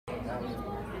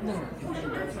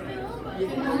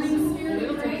Good morning,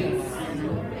 Spirit of Grace.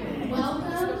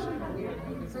 Welcome.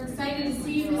 We're excited to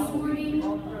see you this morning.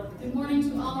 Good morning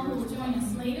to all who will join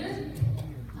us later.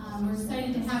 We're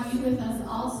excited to have you with us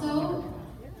also.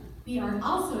 We are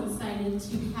also excited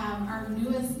to have our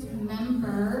newest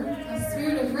member of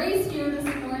Spirit of Grace here this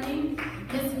morning,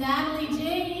 Miss Natalie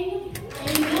Jane.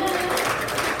 Amen.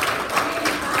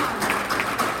 Praise God.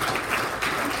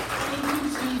 Thank you,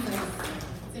 Jesus.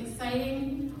 It's exciting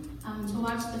to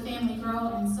watch the family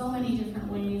grow in so many different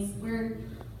ways. We're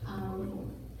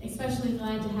especially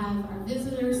glad to have our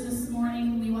visitors this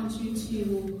morning. We want you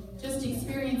to just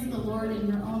experience the Lord in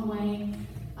your own way.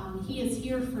 He is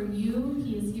here for you.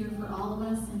 He is here for all of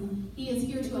us. And He is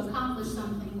here to accomplish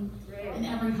something in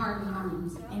every heart and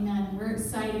mind. Amen. We're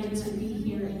excited to be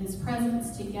here in His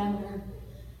presence together.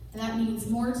 And that means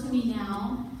more to me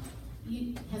now.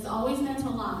 It has always meant a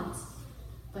lot.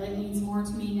 But it means more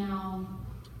to me now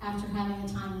after having a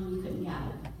time when we couldn't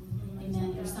gather.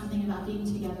 Amen. There's something about being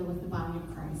together with the body of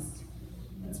Christ.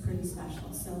 It's pretty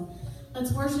special. So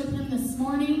let's worship Him this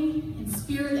morning in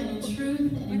spirit and in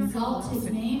truth and exalt His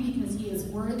name because He is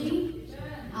worthy.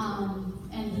 I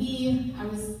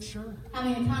was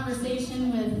having a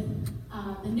conversation with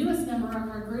the newest member of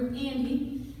our group,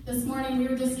 Andy. This morning we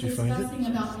were just discussing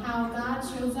about how God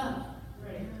shows up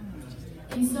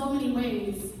in so many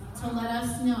ways to let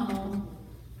us know,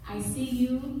 I see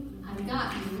you, I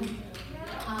got you.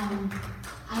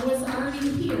 I was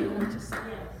already here.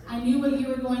 I knew what you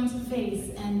were going to face,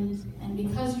 and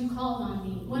because you called on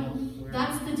me.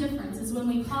 That's the difference, is when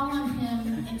we call on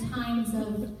Him in times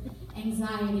of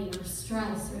anxiety or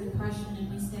stress or depression,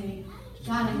 and we say,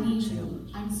 God, I need you.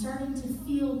 I'm starting to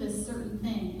feel this certain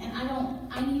thing, and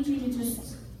I need you to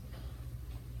just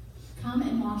come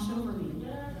and wash over me.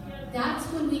 That's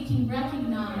when we can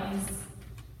recognize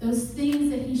those things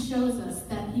that He shows us,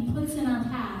 that He puts in our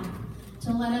path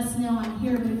to let us know I'm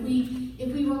here. But if we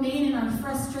remain in our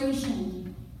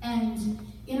frustration and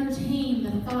entertain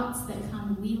the thoughts that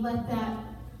come, we let that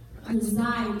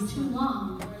reside too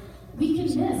long, we can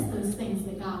miss those things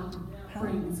that God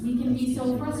brings. We can be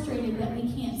so frustrated that we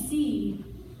can't see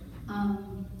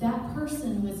that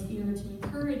person was here to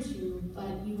encourage you,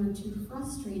 but you were too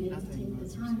frustrated to take the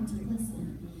time to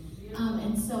listen.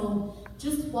 And so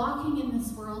just walking in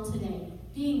this world today,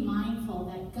 being mindful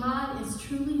that God is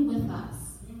truly with us.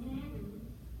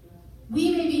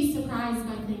 We may be surprised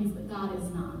by things, but God is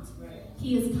not.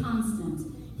 He is constant.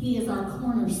 He is our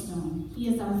cornerstone. He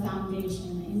is our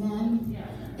foundation. Amen?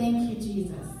 Thank you,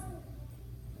 Jesus.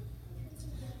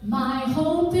 My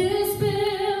hope is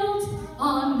built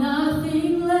on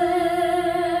nothing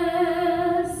less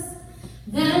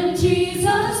than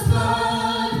Jesus'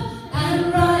 blood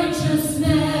and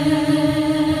righteousness.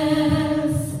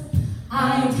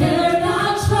 I dare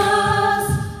not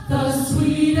trust the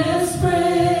sweetest frame,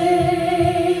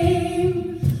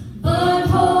 but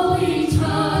wholly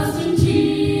trust in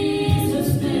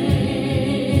Jesus'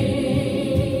 name.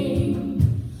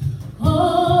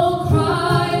 Oh,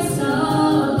 Christ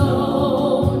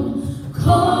alone.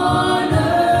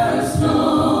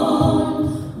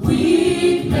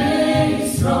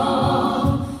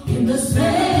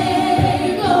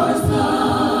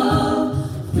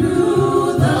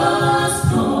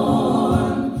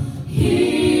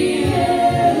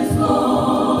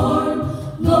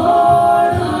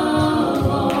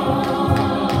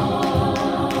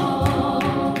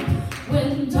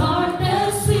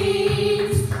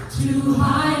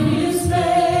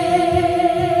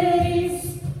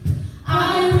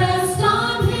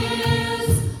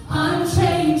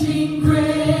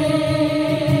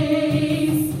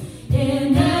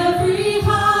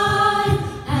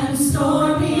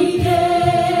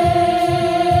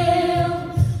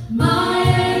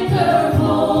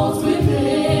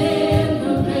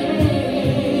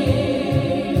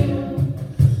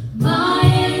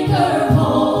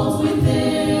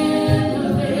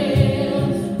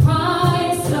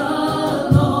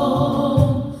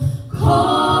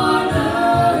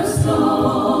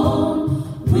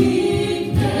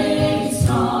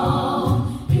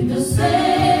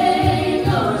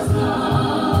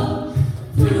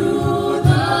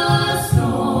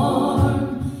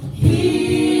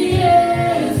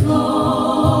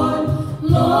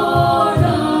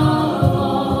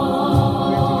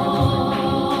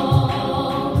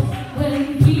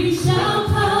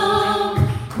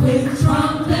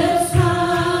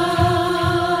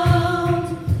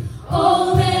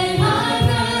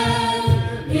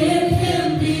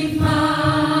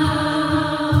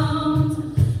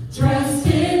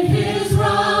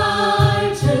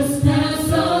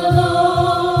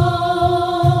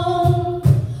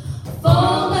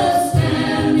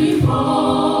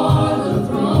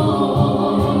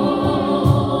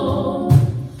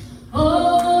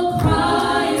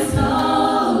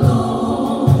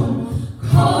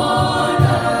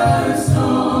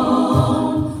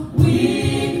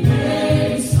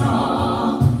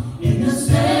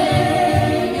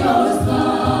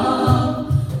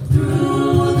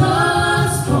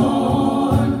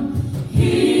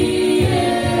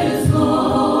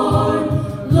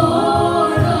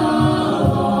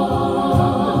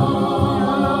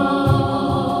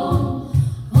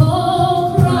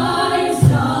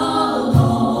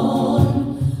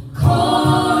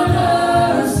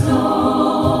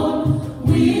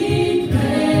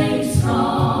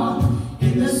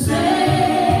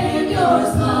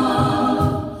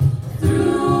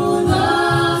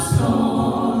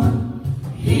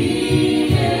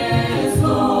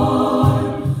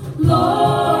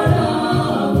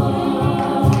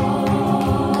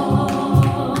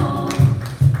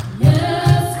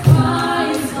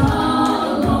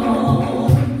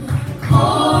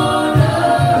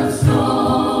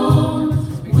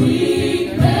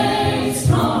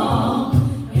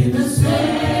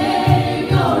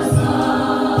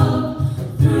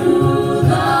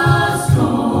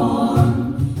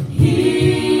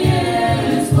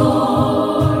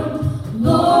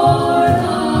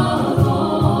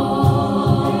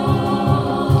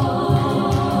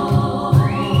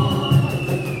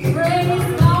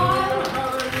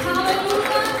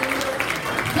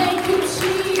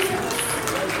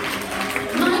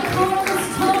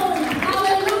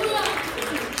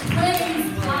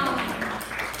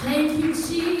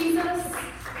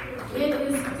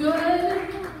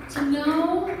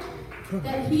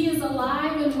 that He is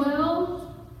alive and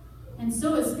well, and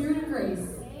so is Spirit of Grace.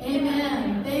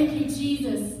 Amen. Thank you,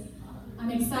 Jesus.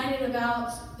 I'm excited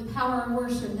about the power of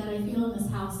worship that I feel in this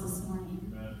house this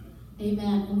morning.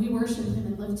 Amen. When we worship Him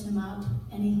and lift Him up,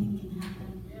 anything can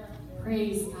happen.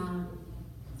 Praise God.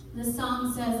 This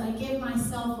song says, I give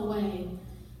myself away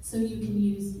so you can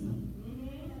use me.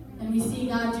 And we see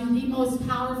God do the most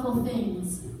powerful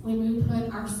things when we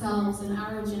put ourselves and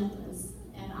our agendas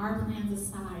and our plans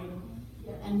aside,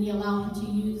 and we allow Him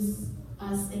to use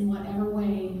us in whatever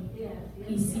way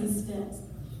He sees fit.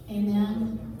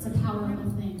 Amen. It's a powerful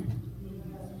thing.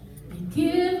 I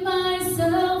give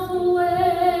myself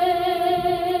away.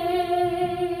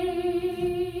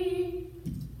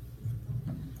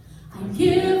 I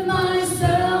give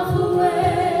myself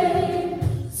away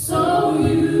so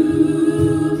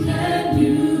you can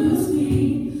use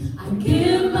me. I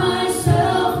give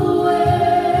myself away.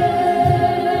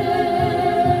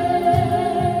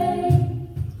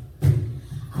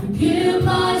 I give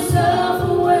myself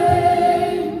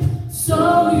away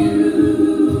so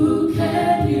you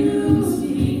can use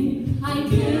me. I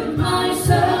give myself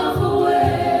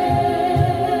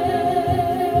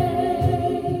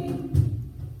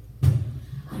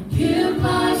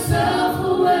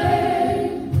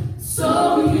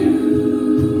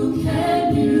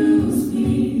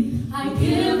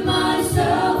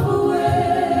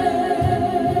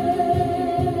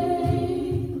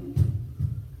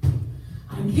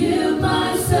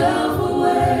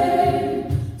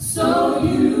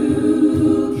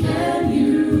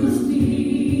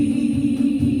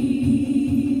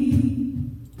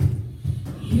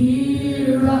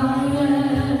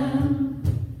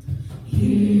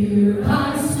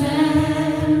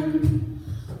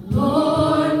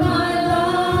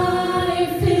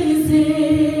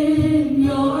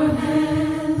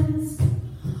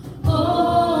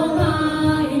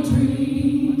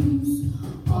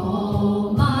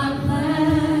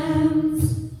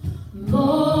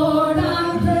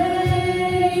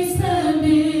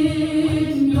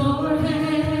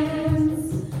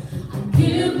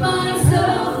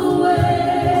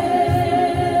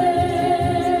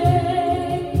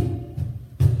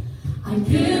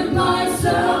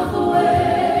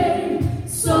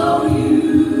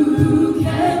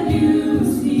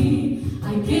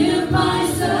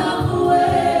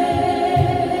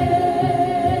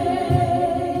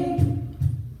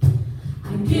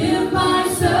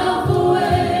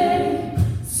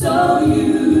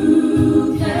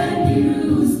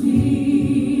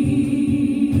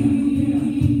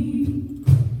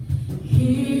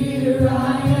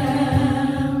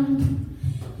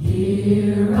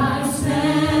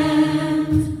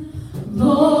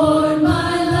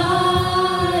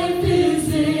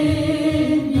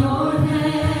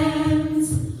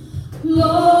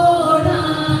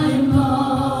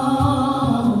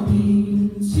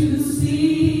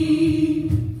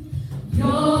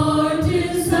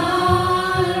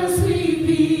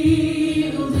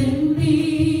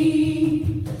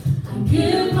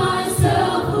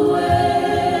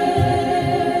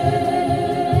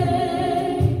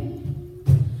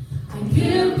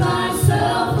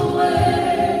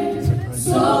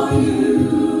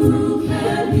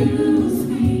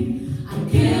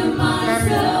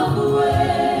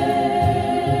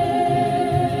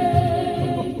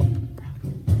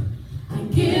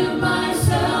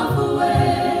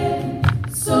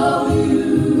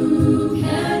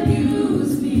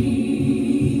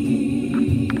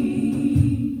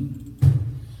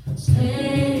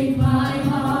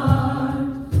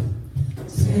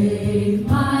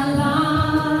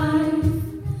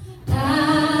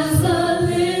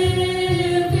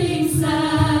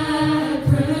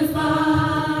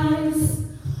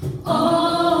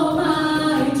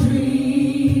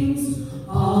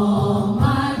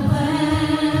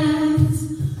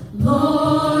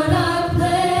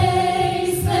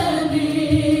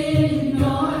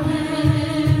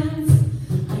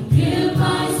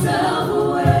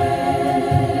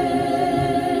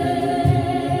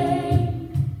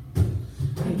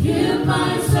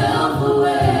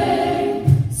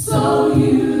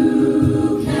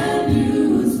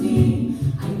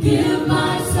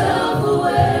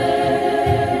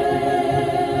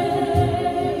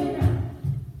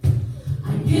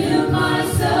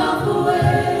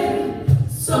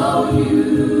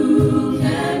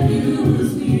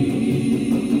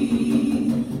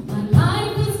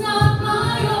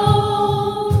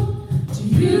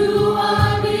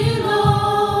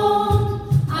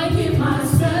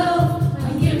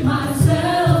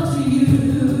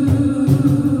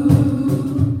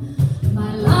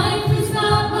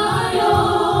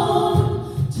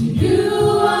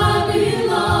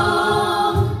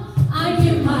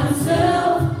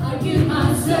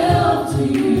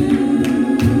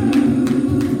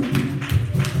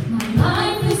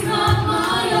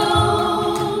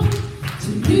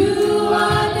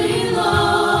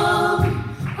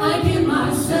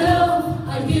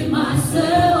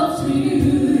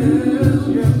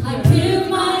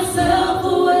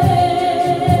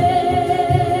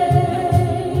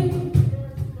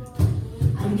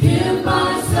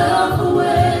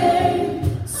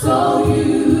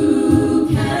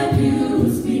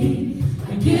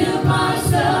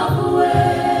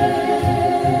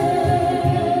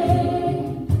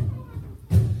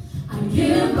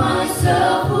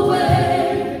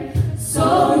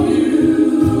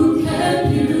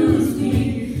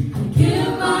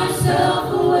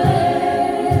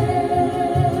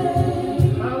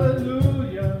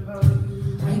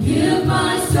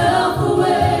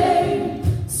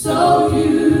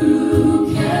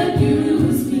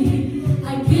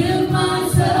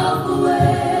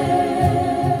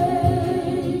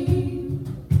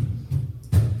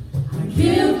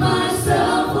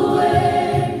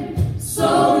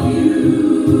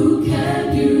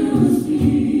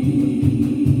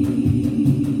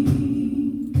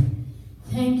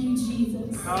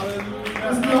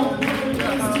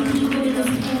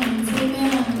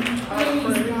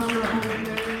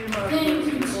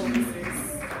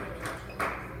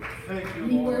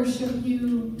worship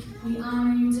you. We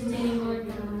honor you today, Lord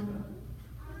God.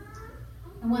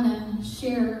 I want to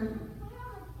share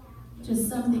just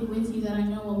something with you that I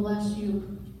know will bless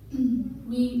you.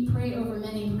 We pray over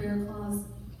many prayer claws.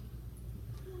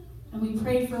 And we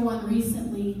prayed for one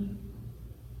recently.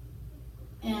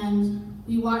 And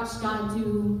we watched God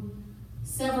do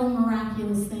several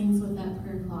miraculous things with that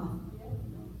prayer cloth.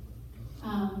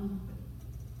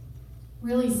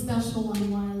 Really special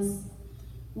one was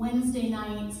Wednesday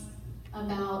night,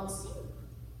 about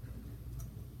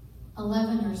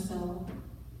 11 or so.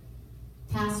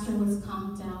 Pastor was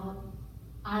conked out.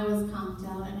 I was conked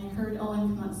out, and I heard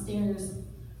Owen come upstairs,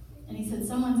 and he said,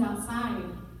 "Someone's outside."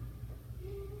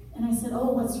 And I said,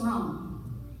 "Oh, what's wrong?"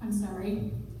 "I'm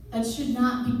sorry. That should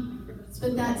not be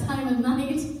at that time of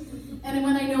night." And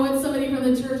when I know it's somebody from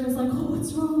the church, I was like, "Oh,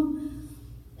 what's wrong?"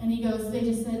 And he goes, "They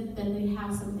just said that they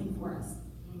have something for us."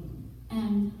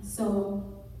 And so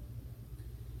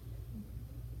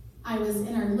I was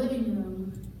in our living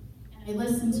room, and I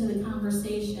listened to the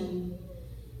conversation,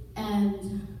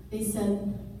 and they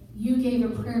said, "You gave a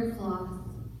prayer cloth,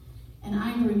 and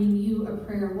I'm bringing you a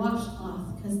prayer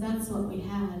washcloth, because that's what we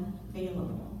had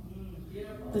available.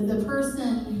 But the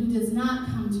person who does not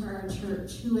come to our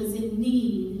church, who is in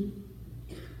need,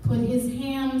 put his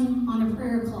hand on a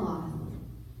prayer cloth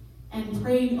and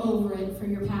prayed over it for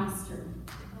your pastor."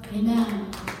 Amen.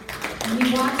 And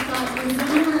we watched that. It was a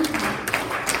miracle.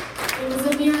 It was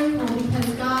a miracle because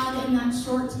God, in that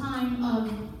short time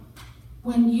of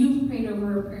when you prayed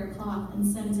over a prayer cloth and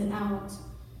sent it out,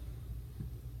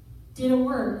 did a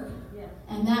work.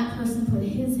 And that person put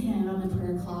his hand on the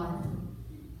prayer cloth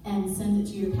and sent it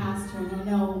to your pastor. And I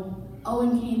know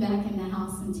Owen came back in the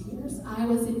house in tears. I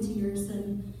was in tears,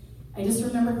 and I just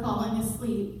remember falling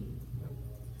asleep,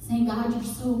 saying, "God, you're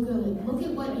so good. Look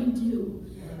at what you do.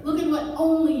 Look at what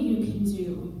only you can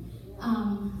do."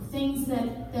 Things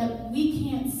that we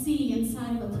can't see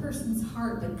inside of a person's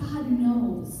heart, but God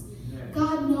knows.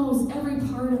 God knows every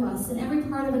part of us and every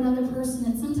part of another person,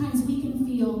 and sometimes we can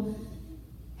feel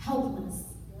helpless.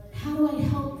 How do I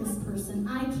help this person?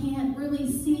 I can't really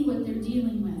see what they're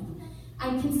dealing with.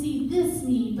 I can see this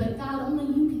need, but God, only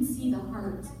you can see the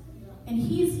heart. And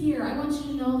He's here. I want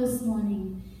you to know this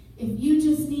morning, if you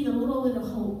just need a little bit of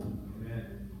hope,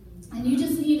 and you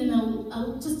just need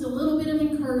just a little bit of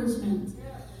encouragement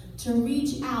to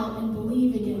reach out and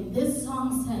believe again. This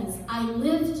song says, "I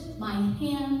lift my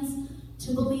hands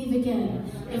to believe again."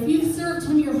 If you've served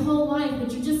Him your whole life,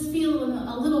 but you're just feeling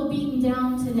a little beaten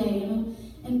down today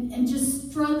and just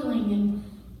struggling, and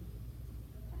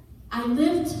I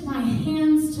lift my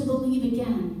hands to believe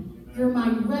again. You're my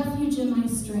refuge and my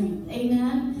strength.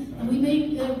 Amen? And we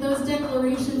make those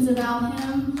declarations about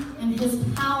Him, and His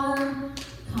power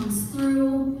comes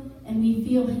through, and we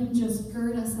feel Him just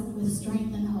gird us up with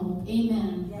strength and hope.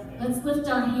 Amen. Let's lift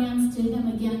our hands to Him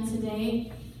again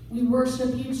today. We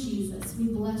worship you, Jesus. We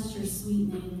bless your sweet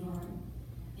name, Lord.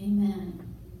 Amen.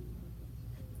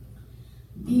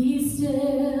 Be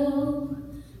still,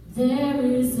 there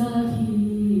is a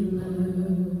healer.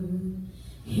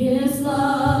 His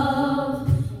love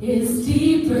is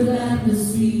deeper than the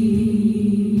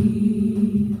sea.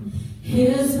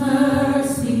 His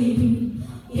mercy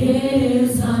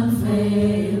is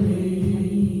unfailing.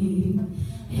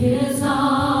 His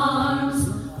arms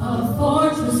a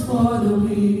fortress for the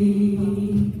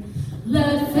weak.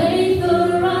 Let faith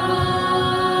arise.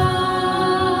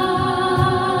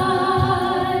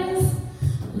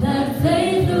 Let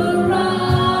faith arise.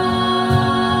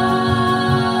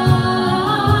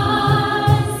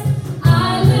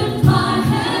 I lift my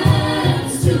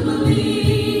hands to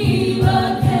believe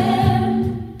again.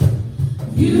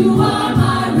 You are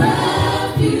my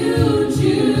refuge,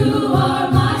 you are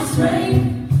my strength.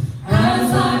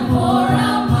 As I pour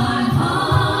out my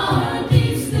heart,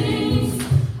 these things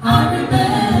I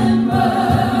remember.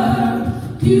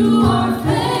 You are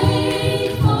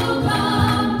faithful,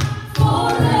 God,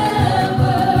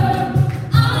 forever.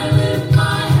 I lift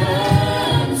my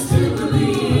hands to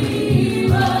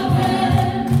believe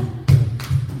again.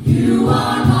 You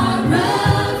are my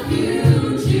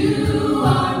refuge, you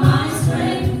are my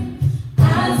strength.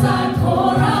 As I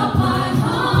pour out my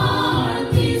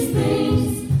heart, these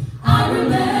things I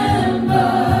remember.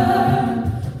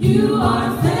 You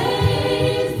are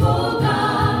faithful,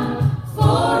 God,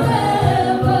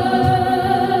 forever.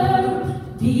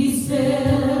 Be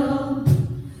still,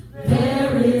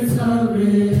 there is a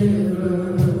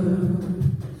river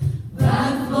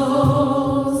that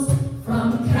flows from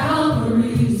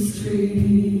Calvary's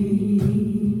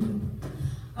tree,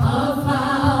 a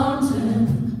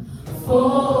fountain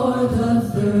for the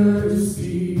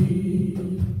thirsty.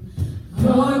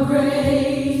 Your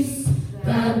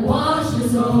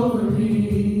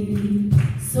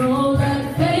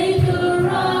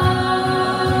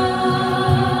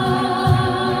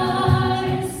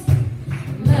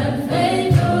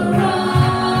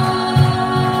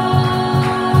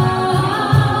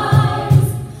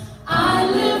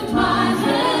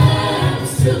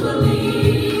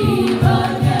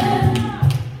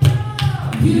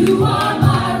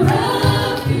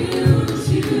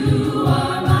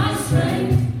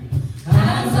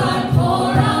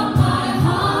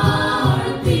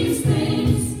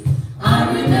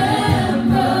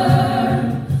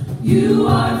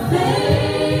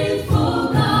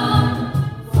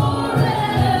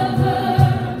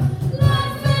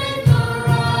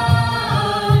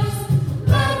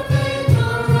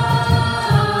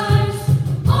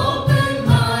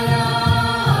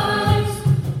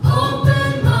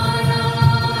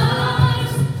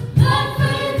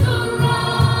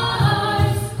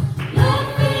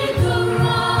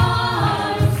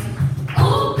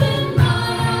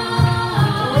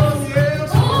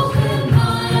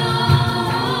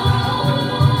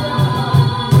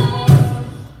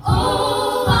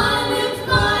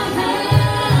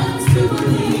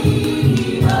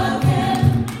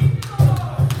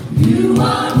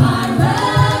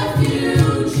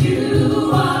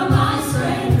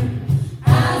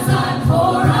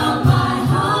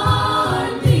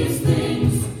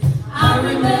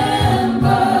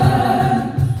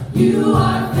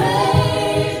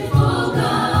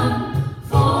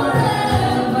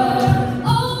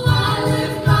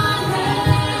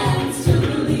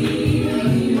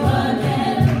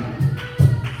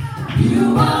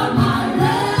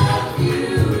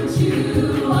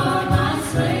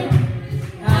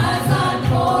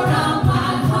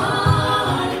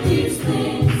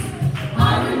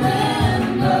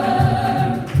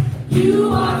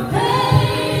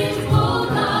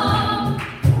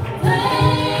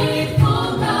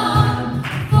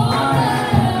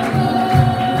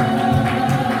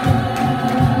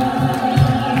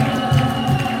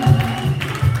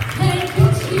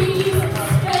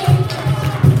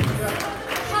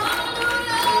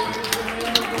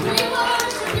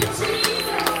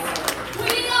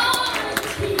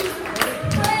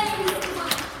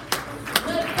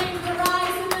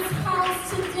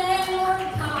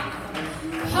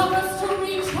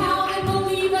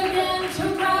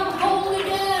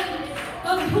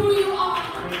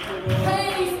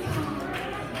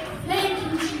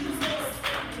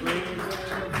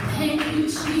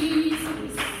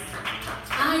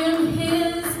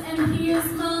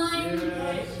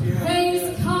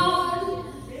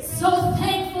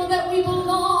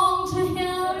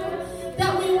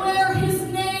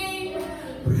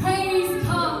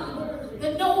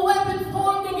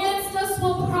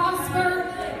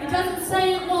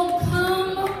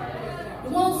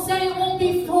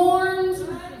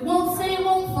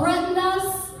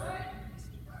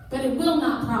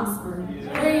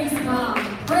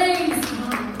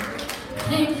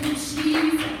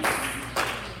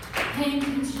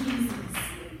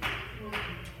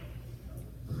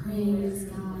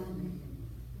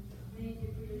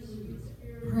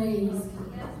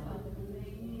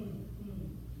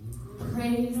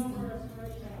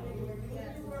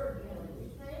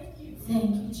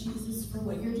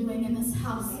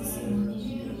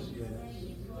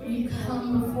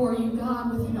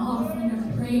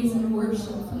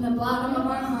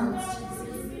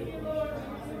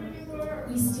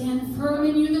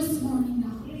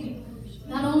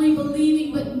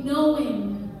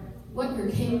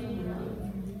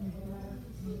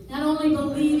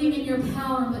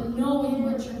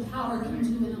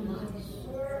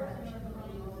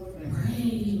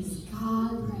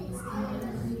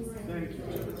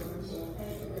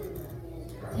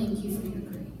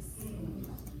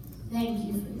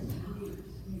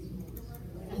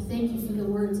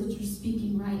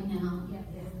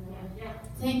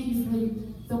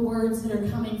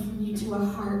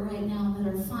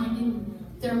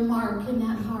Their mark in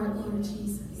that heart, Lord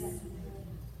Jesus.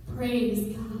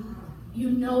 Praise God. You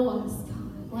know us,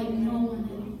 God, like no one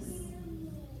else.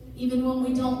 Even when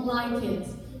we don't like it,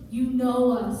 you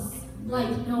know us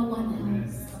like no one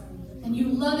else. And you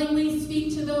lovingly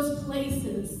speak to those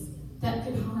places that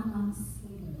could harm us.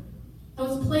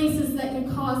 Those places that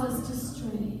could cause us to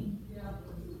stray.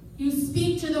 You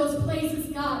speak to those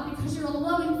places, God, because you're a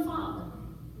loving Father.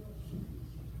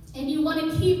 And you want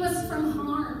to keep us from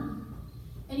harm.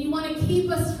 And you want to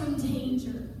keep us from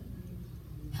danger.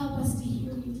 Help us to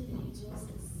hear you today,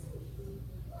 Jesus.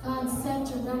 God, set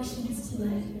directions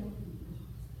today.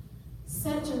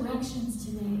 Set directions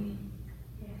today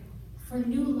for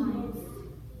new life.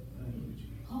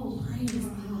 Oh, praise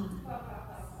God.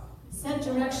 Set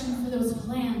direction for those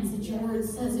plans that your word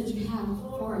says that you have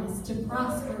for us, to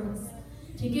prosper us,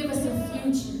 to give us a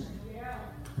future.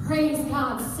 Praise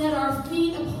God. Set our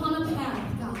feet upon a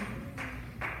path, God.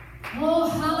 Oh,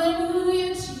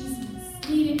 hallelujah, Jesus.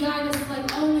 Lead and guide us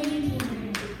like only you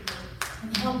can.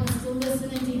 And help us to listen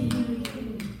and to hear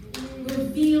you.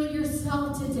 Reveal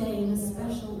yourself today in a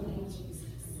special way, Jesus.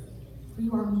 For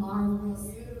you are marvelous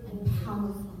and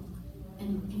powerful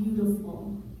and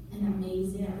beautiful and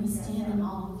amazing. We stand in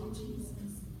awe of you,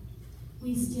 Jesus.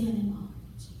 We stand in awe of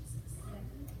you, Jesus.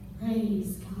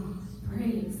 Praise God.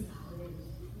 Praise God.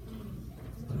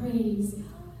 Praise God.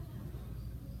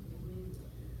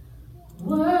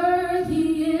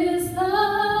 Worthy is the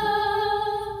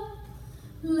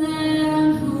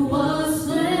Lamb who was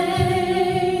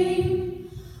slain.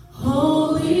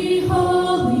 Holy,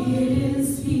 holy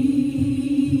is He.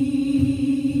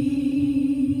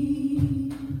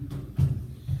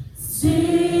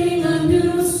 Sing a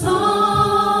new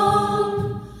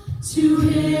song to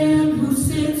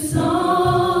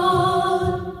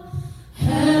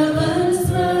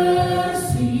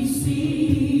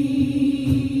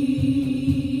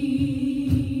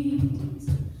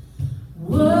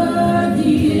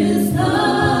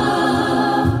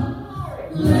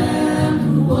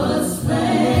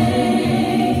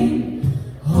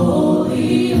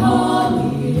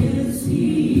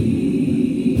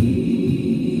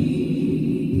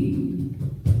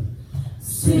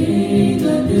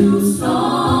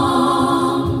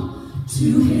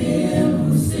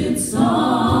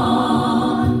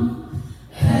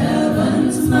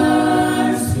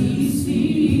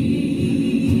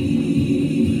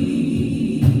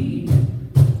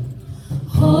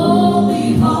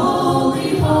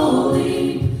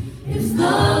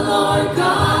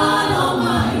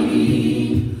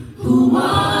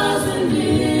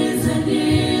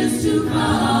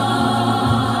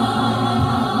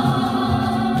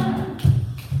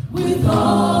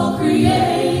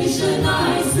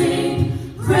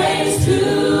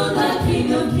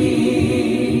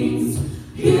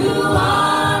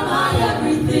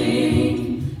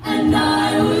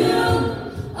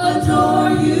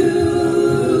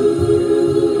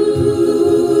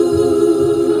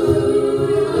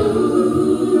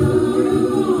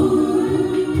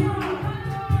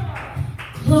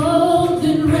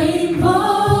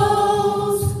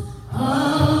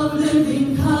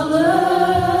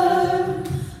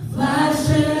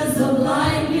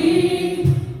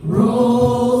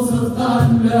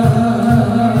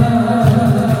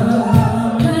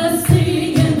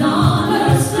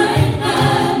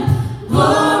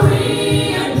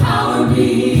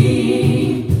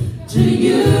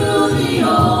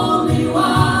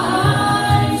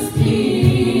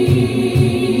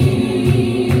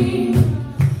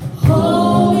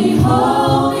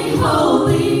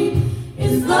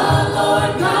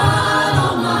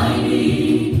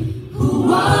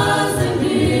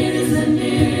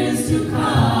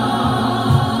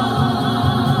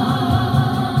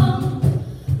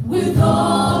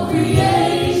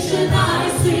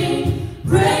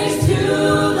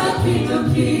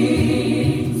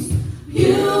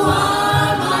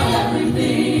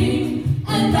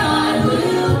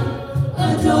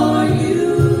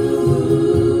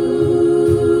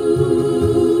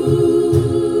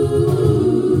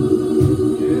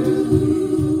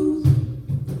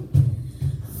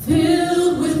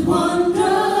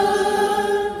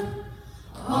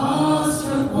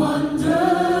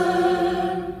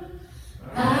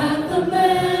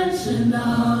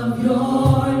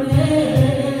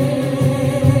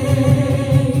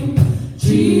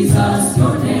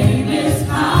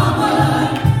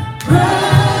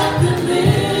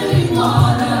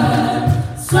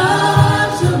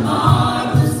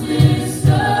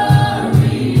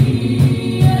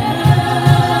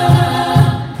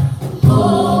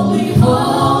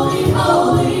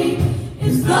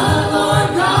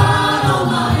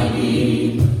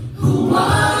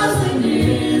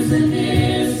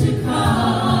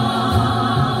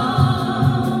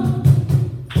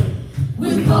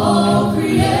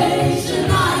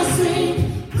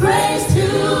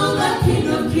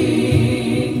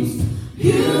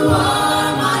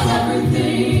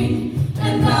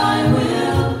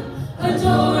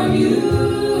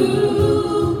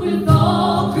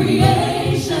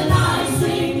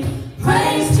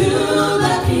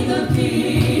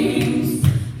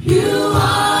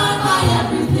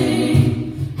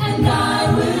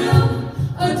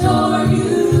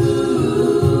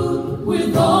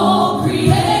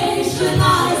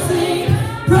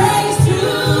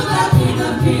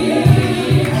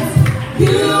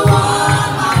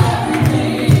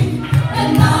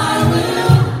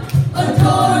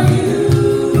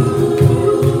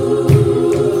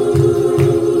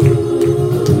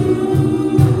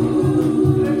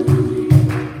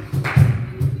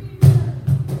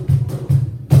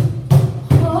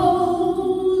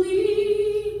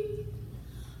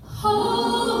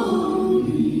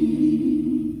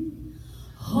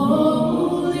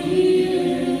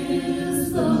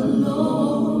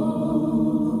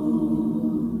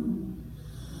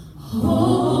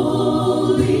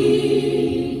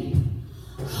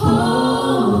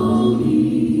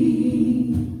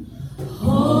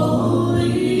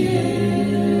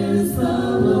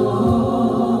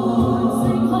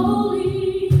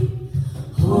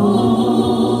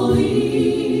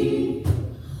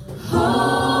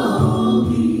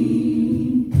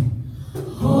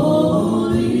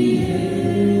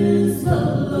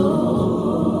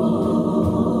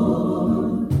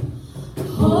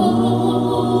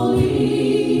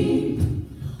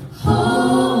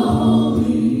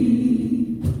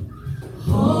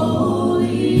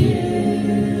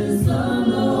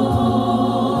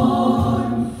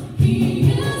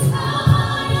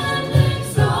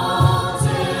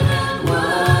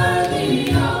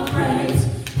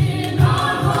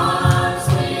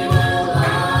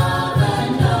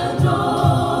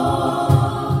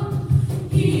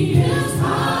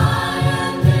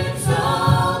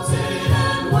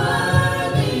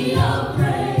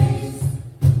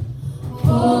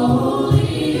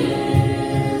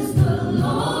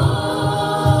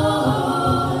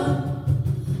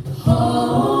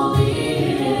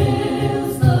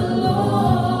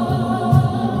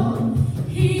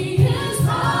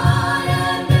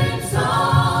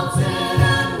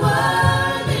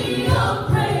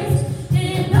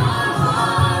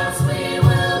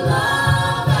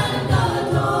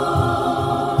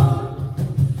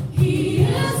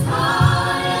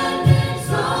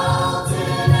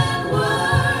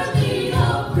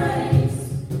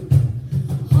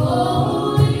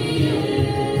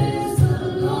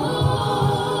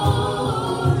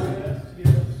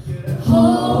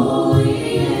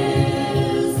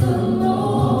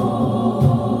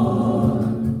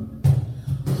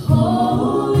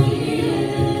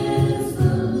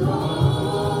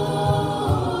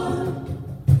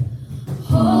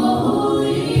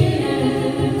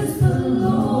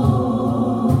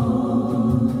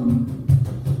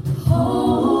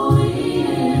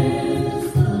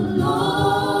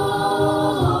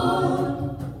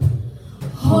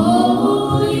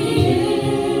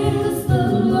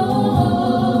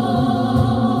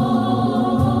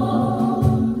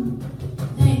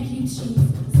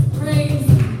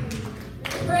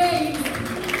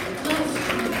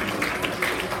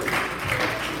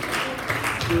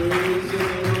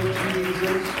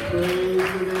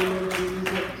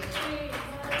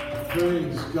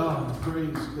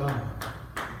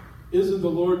Isn't the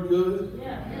Lord good?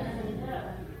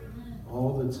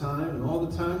 All the time, and all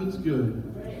the time He's good.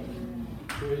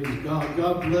 Praise God.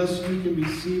 God bless you. You can be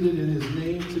seated in His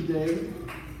name today.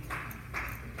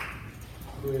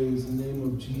 Praise the name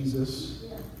of Jesus.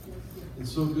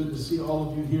 It's so good to see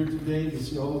all of you here today, to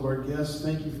see all of our guests.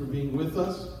 Thank you for being with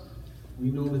us.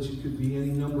 We know that you could be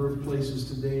any number of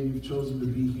places today, and you've chosen to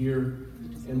be here,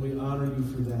 and we honor you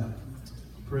for that.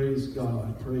 Praise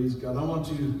God. Praise God. I want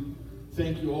to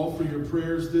thank you all for your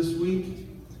prayers this week.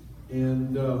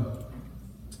 And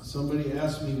somebody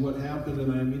asked me what happened,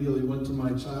 and I immediately went to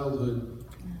my childhood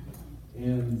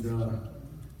and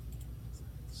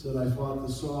said I fought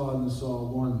the saw, and the saw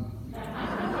won.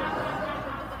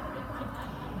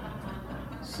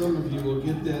 Some of you will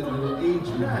get that and it'll age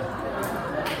you.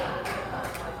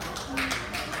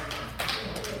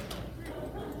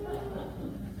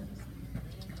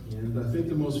 And I think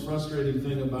the most frustrating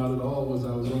thing about it all was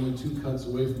I was only 2 cuts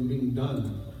away from being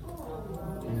done.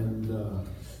 And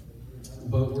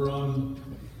but we're on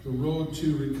the road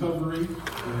to recovery,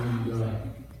 and the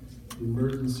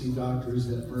emergency doctors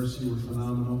at Mercy were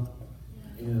phenomenal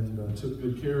and took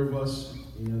good care of us,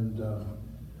 and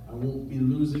I won't be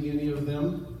losing any of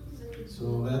them,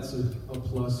 so that's a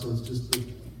plus. So it's just the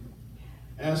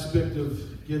aspect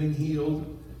of getting healed,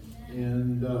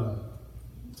 and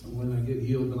when I get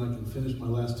healed, then I can finish my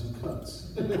last 2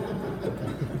 cuts.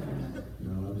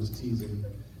 No, I'm just teasing.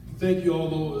 Thank you all,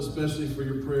 though, especially for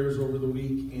your prayers over the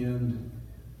week, and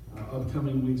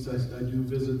upcoming weeks I do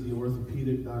visit the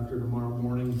orthopedic doctor tomorrow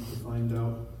morning to find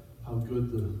out how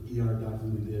good the ER doc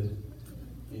really did.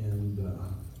 And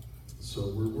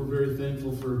so we're very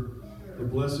thankful for the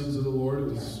blessings of the Lord.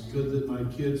 It was good that my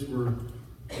kids were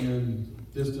in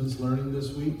distance learning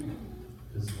this week,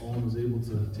 because Owen was able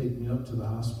to take me up to the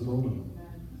hospital and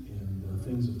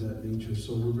things of that nature.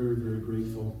 So we're very, very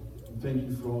grateful. And thank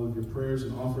you for all of your prayers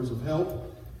and offers of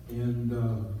help. And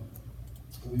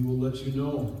we will let you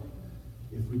know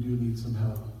if we do need some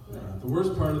help. The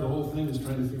worst part of the whole thing is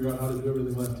trying to figure out how to do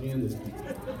everything left-handed.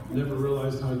 I never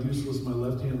realized how useless my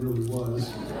left hand really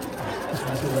was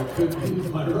until I couldn't use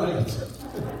my right.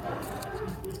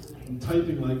 I'm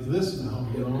typing like this now,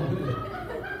 you know.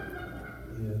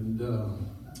 And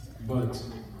but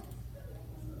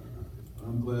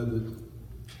I'm glad that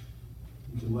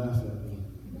You can laugh at me.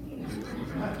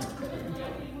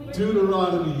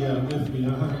 Deuteronomy, with me.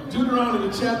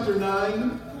 Deuteronomy chapter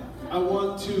 9. I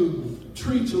want to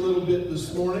preach a little bit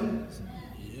this morning.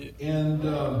 And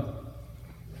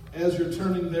as you're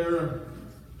turning there,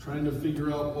 trying to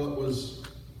figure out what was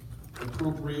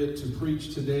appropriate to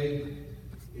preach today.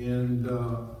 And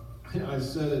I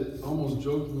said it almost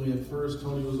jokingly at first.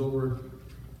 Tony was over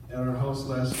at our house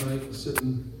last night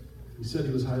sitting. He said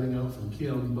he was hiding out from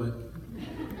Kim, but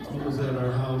he was at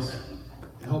our house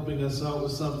helping us out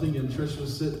with something, and Trish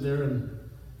was sitting there, and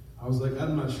I was like,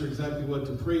 I'm not sure exactly what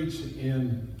to preach,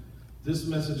 and this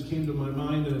message came to my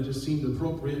mind, and it just seemed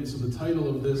appropriate, and so the title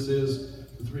of this is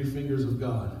The Three Fingers of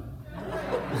God. I'm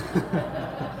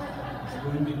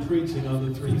going to be preaching on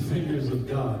the three fingers of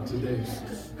God today.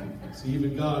 See,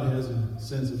 even God has a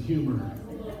sense of humor.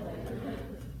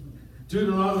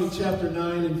 Deuteronomy chapter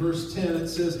 9 and verse 10, it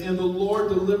says, And the Lord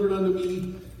delivered unto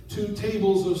me 2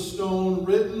 tables of stone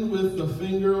written with the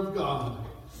finger of God.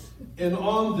 And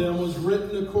on them was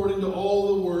written according to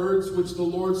all the words which the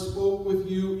Lord spoke with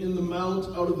you in the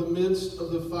mount out of the midst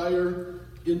of the fire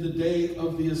in the day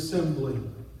of the assembly.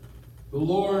 The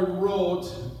Lord wrote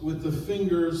with the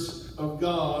fingers of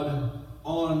God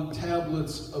on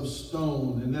tablets of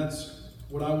stone. And that's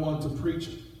what I want to preach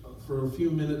for a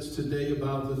few minutes today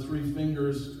about the three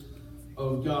fingers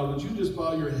of God. Would you just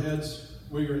bow your heads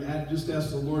where you're at? Just ask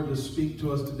the Lord to speak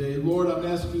to us today. Lord, I'm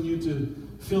asking you to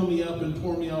fill me up and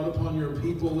pour me out upon your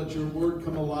people. Let your word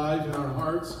come alive in our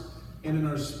hearts and in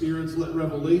our spirits. Let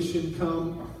revelation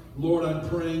come. Lord, I'm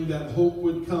praying that hope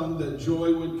would come, that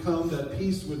joy would come, that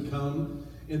peace would come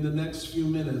in the next few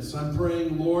minutes. I'm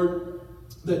praying, Lord,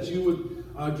 that you would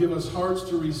give us hearts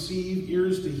to receive,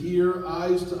 ears to hear,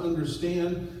 eyes to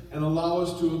understand, and allow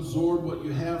us to absorb what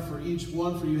you have for each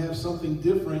one, for you have something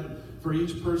different for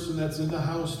each person that's in the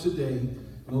house today.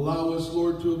 And allow us,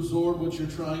 Lord, to absorb what you're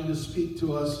trying to speak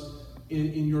to us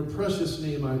in your precious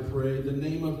name, I pray, the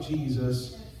name of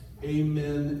Jesus.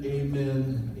 Amen,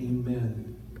 amen,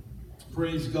 amen.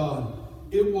 Praise God.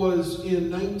 It was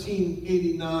in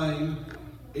 1989,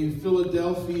 a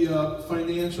Philadelphia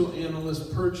financial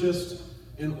analyst purchased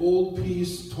an old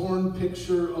piece, torn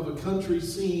picture of a country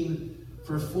scene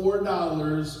for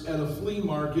 $4 at a flea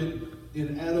market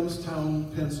in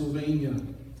Adamstown, Pennsylvania,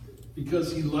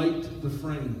 because he liked the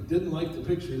frame. Didn't like the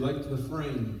picture, he liked the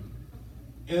frame.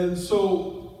 And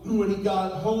so when he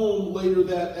got home later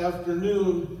that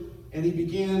afternoon and he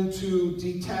began to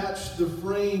detach the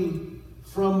frame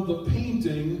from the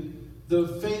painting, the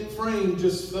frame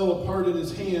just fell apart in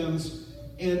his hands,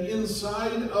 and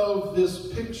inside of this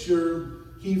picture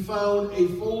he found a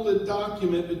folded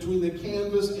document between the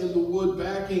canvas and the wood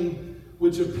backing,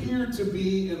 which appeared to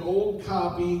be an old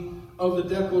copy of the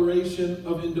Declaration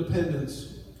of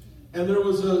Independence. And there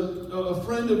was a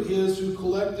friend of his who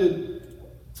collected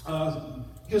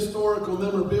historical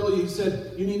memorabilia. He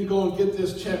said, you need to go and get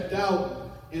this checked out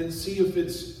and see if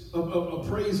it's,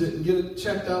 appraise it and get it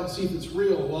checked out and see if it's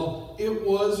real. Well, it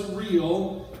was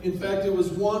real. In fact, it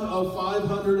was one of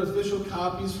 500 official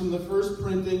copies from the first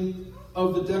printing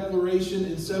of the Declaration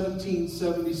in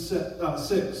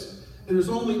 1776. And there's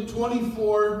only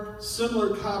 24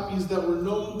 similar copies that were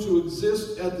known to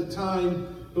exist at the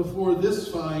time before this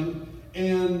find,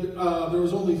 and there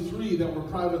was only 3 that were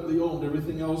privately owned.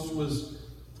 Everything else was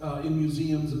in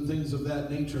museums and things of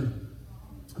that nature.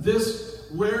 This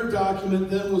rare document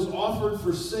then was offered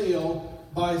for sale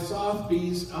by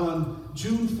Sotheby's on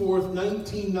June 4th,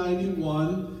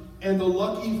 1991, and the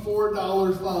lucky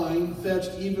 $4 find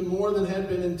fetched even more than had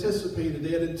been anticipated.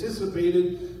 They had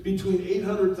anticipated between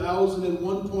 $800,000 and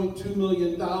 $1.2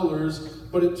 million,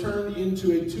 but it turned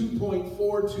into a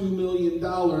 $2.42 million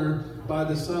by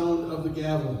the sound of the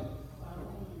gavel.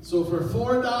 So for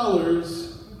 $4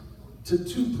 to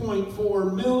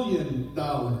 $2.4 million.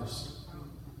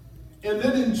 And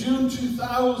then in June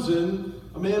 2000,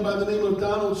 a man by the name of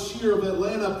Donald Shear of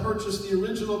Atlanta purchased the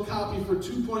original copy for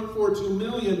 $2.42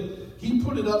 million. He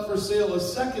put it up for sale a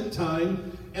second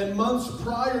time, and months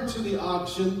prior to the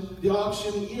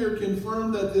auctioneer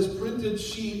confirmed that this printed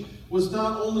sheet was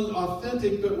not only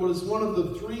authentic, but was one of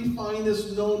the 3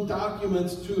 finest known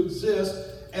documents to exist,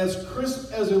 as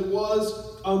crisp as it was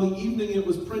on the evening it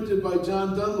was printed by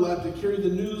John Dunlap to carry the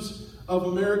news of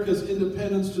America's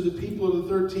independence to the people of the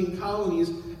 13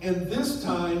 colonies. And this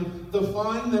time, the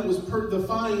find that was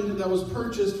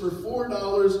purchased for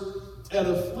 $4 at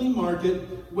a flea market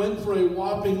went for a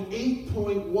whopping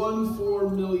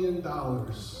 $8.14 million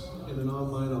in an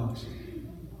online auction.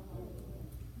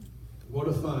 What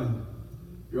a find.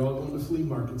 You're all going to flea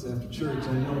markets after church,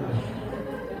 I know that.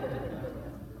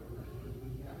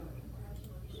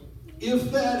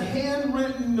 if that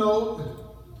handwritten note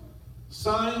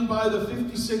signed by the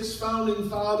 56 founding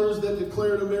fathers that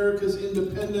declared America's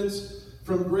independence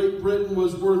from Great Britain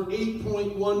was worth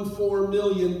 $8.14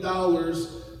 million,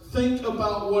 think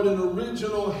about what an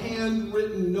original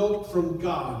handwritten note from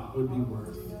God would be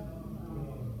worth.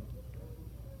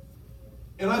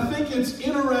 And I think it's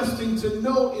interesting to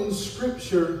note in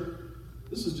Scripture,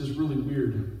 this is just really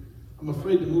weird. I'm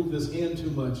afraid to move this hand too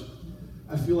much.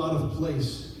 I feel out of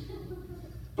place.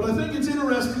 But I think it's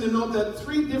interesting to note that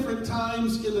 3 different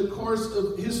times in the course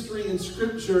of history and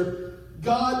Scripture,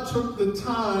 God took the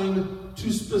time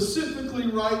to specifically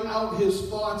write out his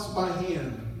thoughts by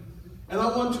hand. And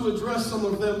I want to address some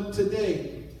of them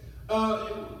today.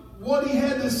 What he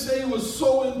had to say was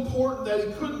so important that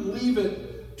he couldn't leave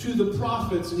it to the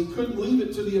prophets, and he couldn't leave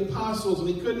it to the apostles, and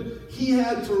he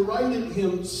had to write it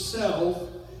himself,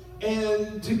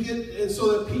 and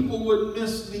so that people wouldn't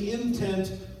miss the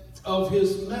intent of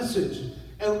his message.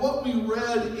 And what we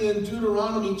read in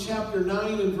Deuteronomy chapter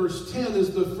 9 and verse 10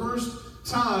 is the first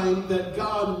time that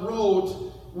God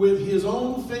wrote with his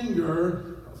own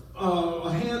finger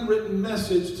a handwritten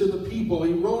message to the people.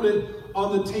 He wrote it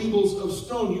on the tables of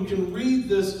stone. You can read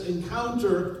this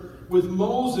encounter with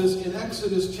Moses in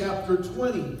Exodus chapter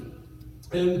 20.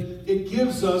 And it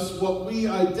gives us what we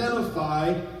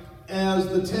identify as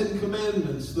the 10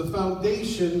 Commandments, the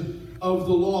foundation of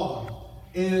the law.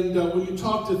 And when you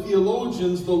talk to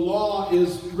theologians, the law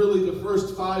is really the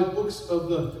first 5 books of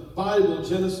the Bible,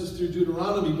 Genesis through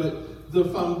Deuteronomy. But the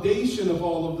foundation of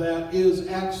all of that is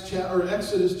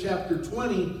Exodus chapter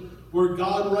 20, where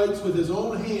God writes with his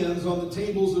own hands on the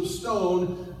tables of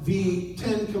stone the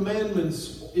 10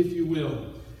 Commandments, if you will.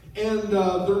 And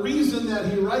the reason that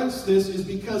he writes this is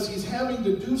because he's having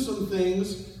to do some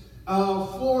things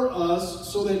for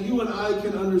us so that you and I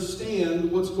can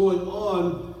understand what's going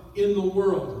on in the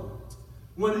world.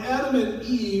 When Adam and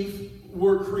Eve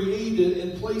were created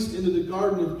and placed into the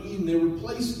Garden of Eden, they were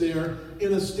placed there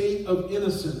in a state of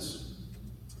innocence.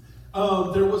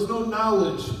 There was no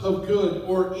knowledge of good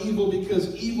or evil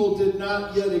because evil did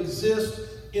not yet exist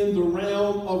in the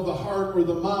realm of the heart or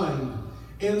the mind.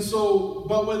 And so,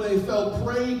 but when they fell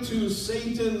prey to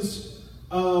Satan's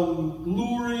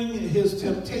luring, his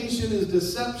temptation, his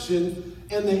deception,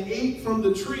 and they ate from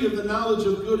the tree of the knowledge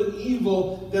of good and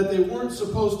evil that they weren't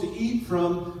supposed to eat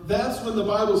from, that's when the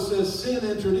Bible says sin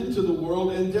entered into the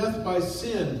world and death by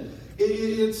sin.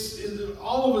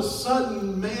 All of a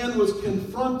sudden, man was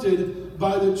confronted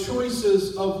by the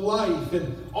choices of life,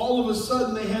 and all of a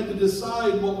sudden they had to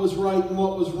decide what was right and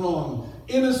what was wrong.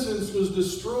 Innocence was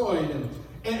destroyed.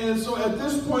 And so at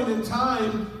this point in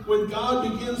time, when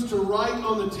God begins to write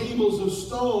on the tables of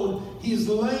stone, he's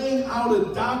laying out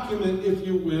a document, if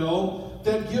you will,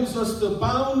 that gives us the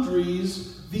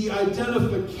boundaries, the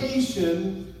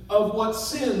identification of what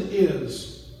sin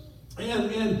is.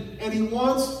 And he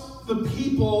wants the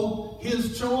people,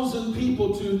 his chosen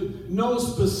people, to know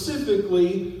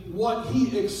specifically what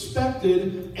he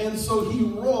expected. And so he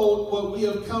wrote what we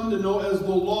have come to know as the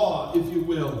law, if you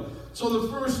will. So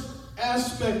the first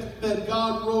aspect that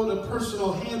God wrote a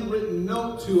personal handwritten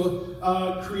note to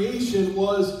creation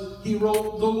was he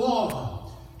wrote the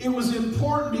law. It was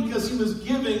important because he was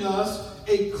giving us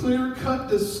a clear-cut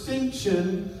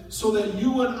distinction so that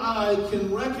you and I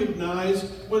can recognize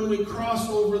when we cross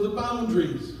over the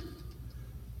boundaries.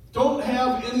 Don't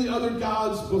have any other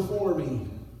gods before me.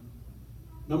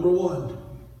 Number 1.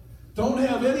 Don't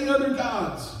have any other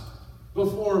gods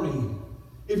before me.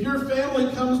 If your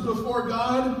family comes before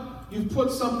God, you've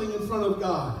put something in front of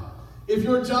God. If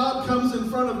your job comes in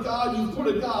front of God, you've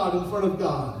put a God in front of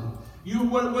God.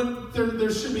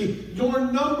 There should be your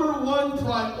number 1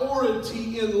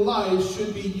 priority in life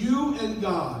should be you and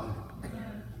God.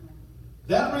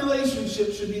 That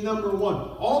relationship should be number 1.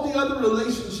 All the other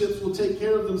relationships will take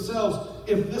care of themselves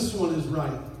if this one is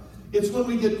right. It's when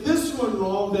we get this one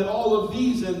wrong that all of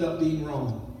these end up being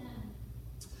wrong.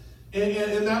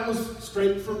 And that was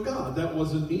straight from God. That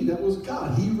wasn't me, that was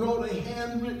God. He wrote a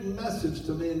handwritten message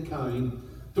to mankind.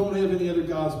 Don't have any other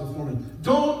gods before me.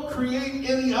 Don't create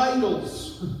any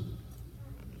idols.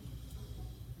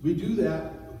 We do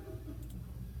that.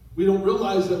 We don't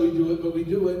realize that we do it, but we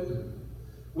do it.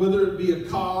 Whether it be a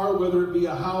car, whether it be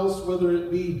a house, whether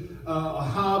it be a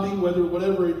hobby,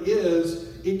 whatever it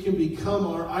is, it can become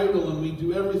our idol, and we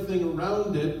do everything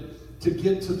around it to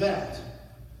get to that.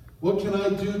 What can I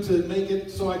do to make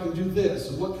it so I can do this?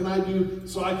 And what can I do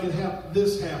so I can have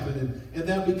this happen? And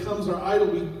that becomes our idol.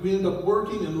 We end up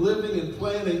working and living and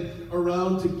planning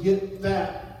around to get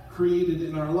that created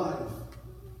in our life.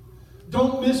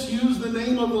 Don't misuse the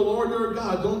name of the Lord your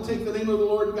God. Don't take the name of the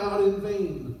Lord God in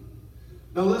vain.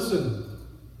 Now listen,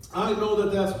 I know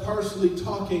that that's partially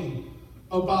talking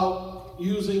about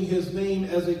using his name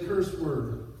as a curse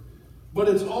word. But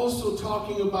it's also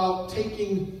talking about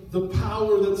taking the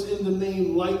power that's in the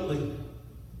name lightly.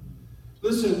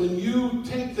 Listen, when you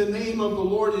take the name of the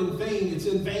Lord in vain, it's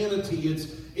in vanity,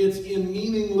 it's in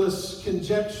meaningless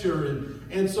conjecture.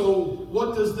 And so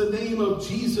what does the name of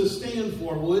Jesus stand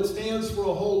for? Well, it stands for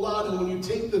a whole lot. And when you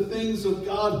take the things of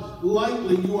God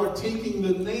lightly, you are taking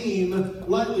the name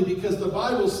lightly, because the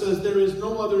Bible says there is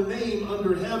no other name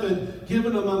under heaven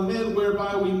given among men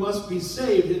whereby we must be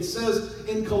saved. It says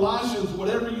in Colossians,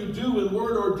 whatever you do in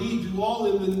word or deed, do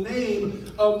all in the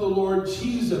name of the Lord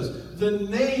Jesus. The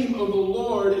name of the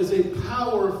Lord is a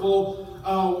powerful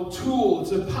tool.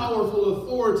 It's a powerful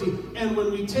authority. And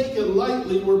when we take it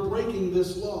lightly, we're breaking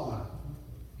this law.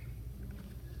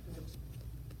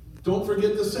 Don't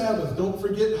forget the Sabbath. Don't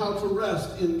forget how to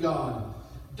rest in God.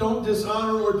 Don't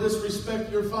dishonor or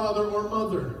disrespect your father or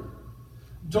mother.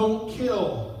 Don't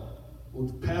kill.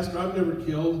 Well, Pastor, I've never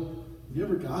killed. Have you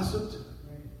ever gossiped?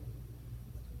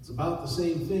 It's about the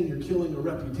same thing. You're killing a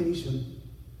reputation.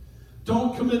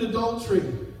 Don't commit adultery.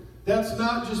 That's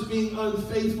not just being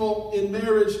unfaithful in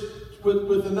marriage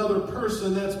with another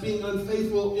person. That's being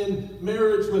unfaithful in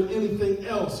marriage with anything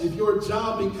else. If your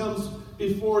job becomes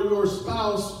before your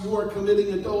spouse, you are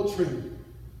committing adultery.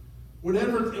 When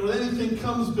anything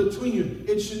comes between you,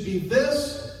 it should be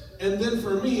this, and then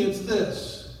for me, it's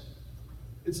this.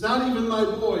 It's not even my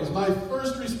boys. My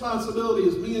first responsibility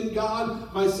is me and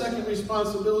God. My second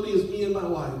responsibility is me and my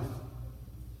wife.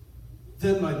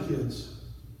 Then my kids.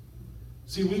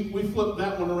 See, we flip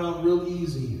that one around real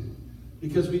easy,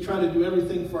 because we try to do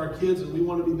everything for our kids, and we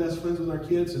want to be best friends with our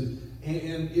kids, and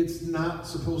it's not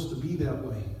supposed to be that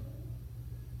way.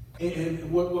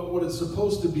 And what it's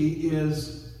supposed to be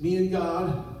is me and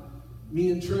God,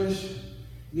 me and Trish,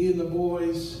 me and the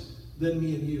boys, then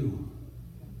me and you.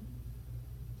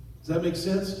 Does that make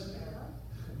sense?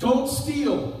 Don't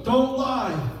steal. Don't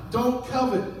lie. Don't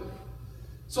covet.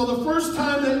 So the first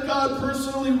time that God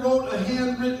personally wrote a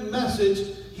handwritten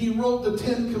message, he wrote the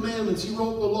 10 Commandments. He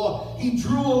wrote the law. He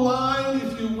drew a line,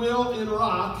 if you will, in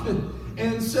rock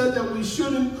and said that we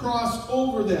shouldn't cross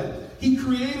over that. He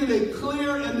created a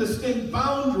clear and distinct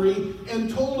boundary and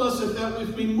told us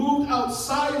if we moved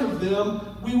outside of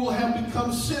them, we will have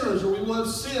become sinners, or we will have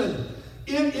sinned.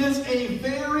 It is a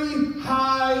very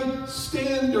high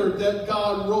standard that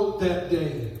God wrote that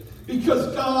day,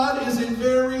 because God is a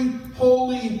very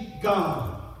holy God.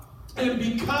 And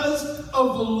because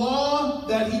of the law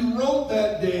that he wrote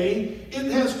that day,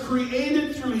 it has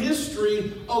created through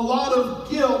history a lot of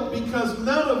guilt, because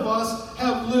none of us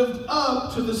have lived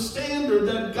up to the standard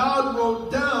that God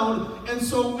wrote down. And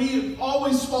so we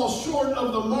always fall short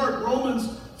of the mark.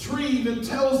 Romans 3 even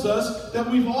tells us that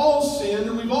we've all sinned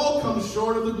and we've all come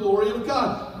short of the glory of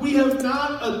God. We have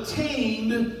not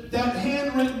attained that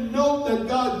handwritten note that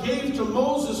God gave to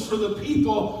Moses for the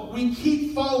people. We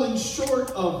keep falling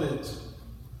short of it,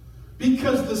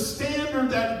 because the standard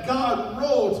that God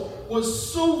wrote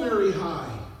was so very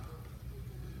high.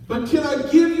 But can I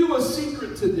give you a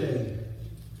secret today?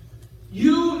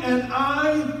 You and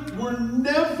I were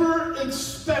never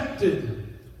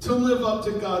expected to live up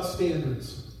to God's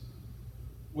standards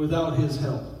without his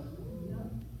help.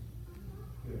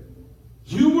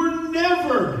 You were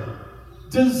never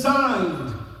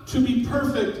designed to be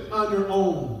perfect on your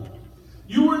own.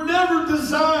 You were never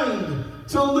designed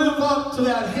to live up to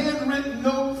that handwritten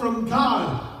note from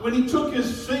God when he took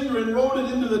his finger and wrote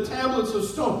it into the tablets of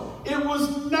stone. You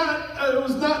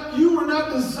were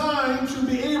not designed to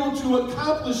be able to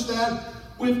accomplish that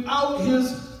without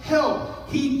his help.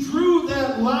 He drew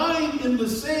that line in the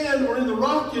sand, or in the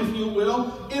rock, if you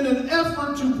will, in an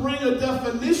effort to bring a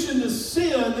definition to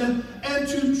sin and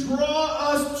to draw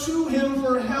us to him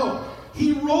for help.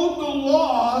 He wrote the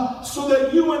law so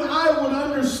that you and I would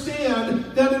understand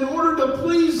that in order to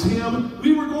please him,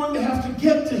 we were going to have to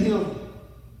get to him.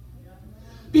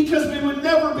 Because we would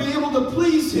never be able to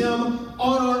please him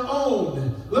on our own.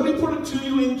 Let me put it to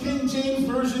you in King James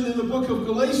Version in the book of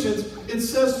Galatians. It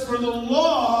says, for the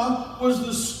law was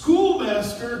the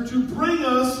schoolmaster to bring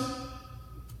us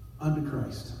unto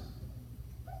Christ.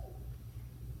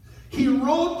 He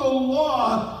wrote the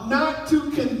law not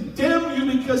to condemn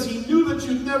you because he knew that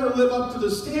you'd never live up to the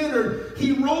standard,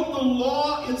 he wrote the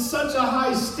law in such a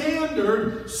high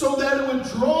standard so that it would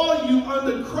draw you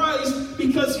unto Christ,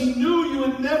 because he knew you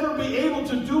would never be able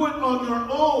to do it on your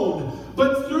own.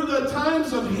 But through the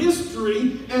times of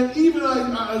history, and even,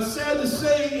 I'm sad to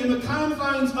say, in the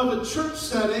confines of a church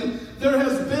setting, there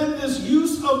has been this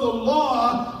use of the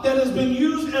law that has been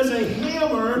used as a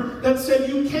hammer that said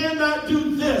you cannot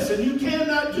do this, and you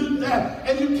cannot do that,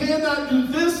 and you cannot do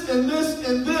this, and this,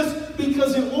 and this,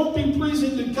 because it won't be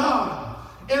pleasing to God.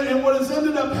 And what has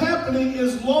ended up happening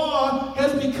is law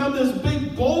has become this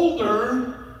big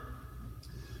boulder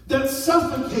that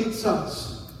suffocates us.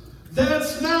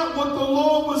 That's not what the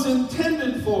law was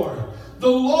intended for. The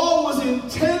law was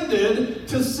intended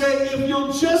to say, if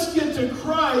you'll just get to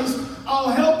Christ, I'll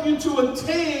help you to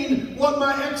attain what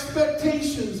my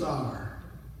expectations are.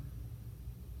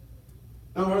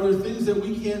 Now, are there things that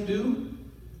we can't do?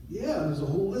 Yeah, there's a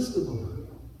whole list of them.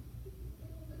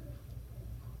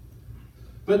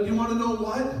 But you want to know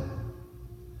what?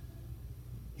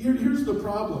 Here's the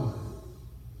problem.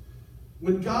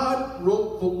 When God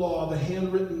wrote the law, the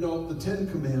handwritten note, the Ten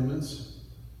Commandments,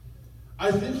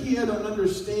 I think he had an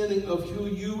understanding of who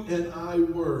you and I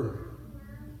were,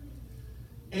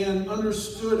 and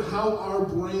understood how our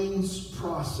brains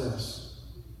process.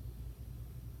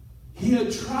 He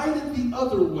had tried it the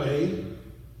other way,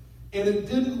 and it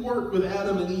didn't work with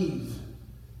Adam and Eve.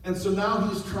 And so now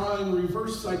he's trying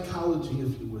reverse psychology,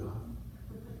 if you will.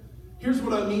 Here's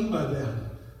what I mean by that.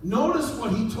 Notice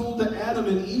what he told to Adam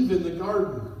and Eve in the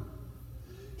garden.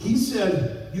 He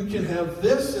said, you can have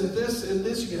this and this and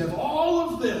this. You can have all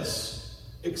of this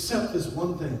except this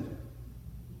one thing.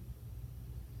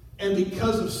 And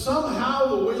because of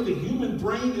somehow the way the human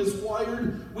brain is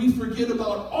wired, we forget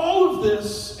about all of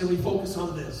this and we focus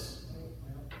on this.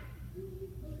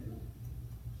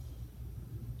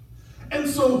 And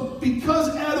so,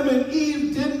 because Adam and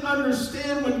Eve didn't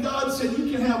understand when God said, you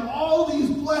can have all these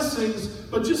blessings,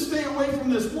 but just stay away from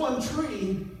this one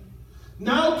tree,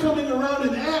 now coming around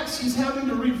in Acts, he's having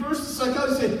to reverse the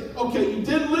psychology and say, okay, you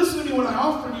didn't listen to me when I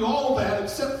offered you all that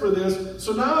except for this,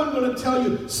 so now I'm going to tell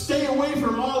you, stay away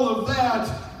from all of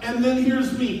that, and then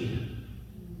here's me.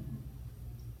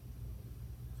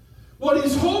 What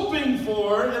he's hoping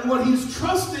for and what he's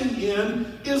trusting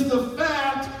in is the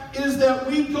fact is that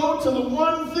we go to the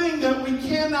one thing that we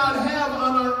cannot have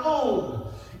on our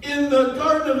own. In the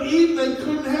Garden of Eden, they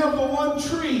couldn't have the one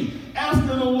tree.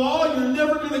 After the law, you're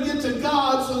never going to get to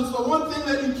God, so it's the one thing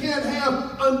that you can't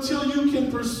have until you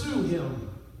can pursue him.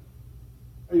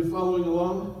 Are you following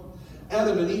along?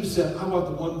 Adam and Eve said, I want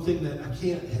the one thing that I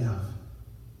can't have.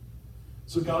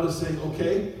 So God is saying,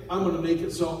 okay, I'm going to make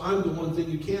it so I'm the one thing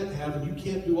you can't have, and you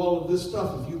can't do all of this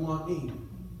stuff if you want me.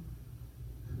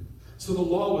 So the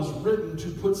law was written to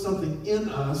put something in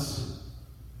us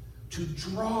to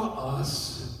draw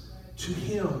us to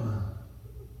him.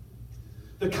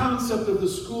 The concept of the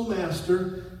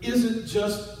schoolmaster isn't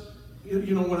just,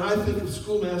 when I think of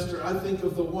schoolmaster, I think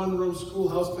of the one-room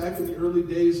schoolhouse back in the early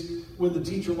days when the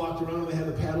teacher walked around and they had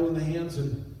a paddle in the hands,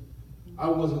 and I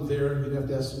wasn't there. You'd have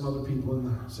to ask some other people in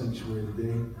the sanctuary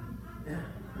today.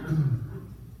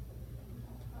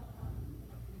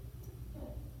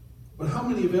 But how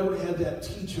many have ever had that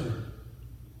teacher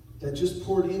that just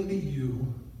poured into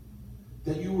you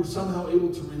that you were somehow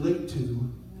able to relate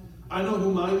to? I know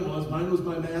who mine was. Mine was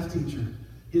my math teacher.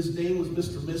 His name was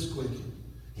Mr. Misquick.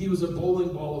 He was a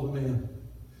bowling ball of a man.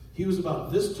 He was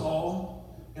about this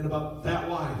tall and about that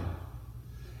wide.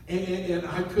 And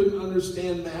I couldn't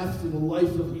understand math for the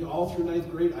life of me all through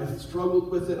 9th grade. I struggled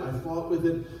with it. I fought with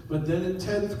it. But then in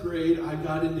 10th grade, I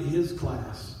got into his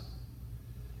class.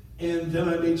 And then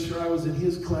I made sure I was in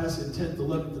his class in 10th,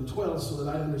 11th, and 12th so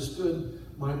that I understood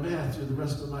my math through the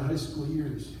rest of my high school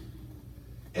years.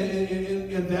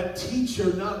 And that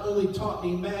teacher not only taught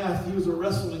me math, he was a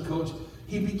wrestling coach.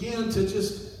 He began to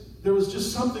there was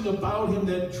just something about him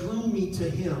that drew me to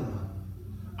him.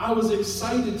 I was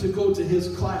excited to go to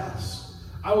his class.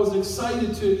 I was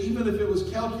excited to, even if it was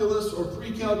calculus or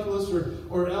pre-calculus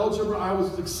or algebra, I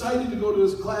was excited to go to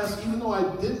his class, even though I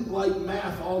didn't like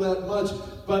math all that much,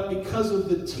 but because of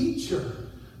the teacher.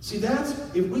 See,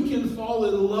 if we can fall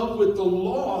in love with the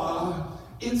law,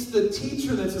 it's the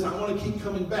teacher that says, I want to keep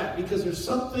coming back, because there's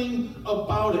something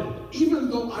about it. Even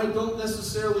though I don't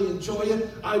necessarily enjoy it,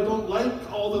 I don't like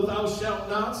all the thou shalt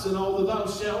nots and all the thou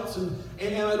shalts, and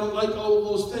I don't like all of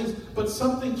those things, but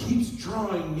something keeps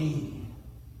drawing me.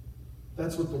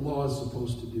 That's what the law is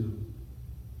supposed to do.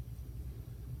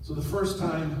 So the first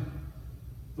time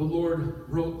the Lord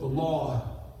wrote the law,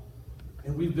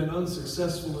 and we've been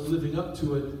unsuccessful in living up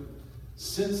to it,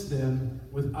 since then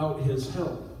without his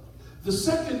help. The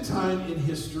second time in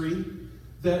history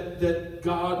that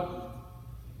God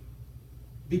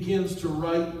begins to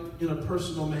write in a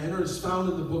personal manner is found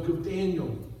in the book of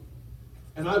Daniel.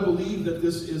 And I believe that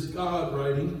this is God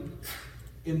writing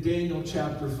in Daniel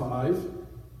chapter 5.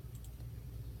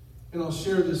 And I'll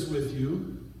share this with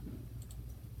you.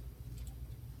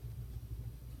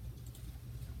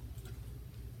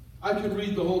 I could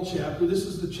read the whole chapter. This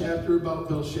is the chapter about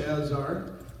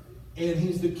Belshazzar. And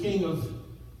he's the king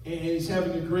and he's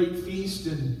having a great feast.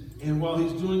 And while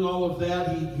he's doing all of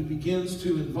that, he begins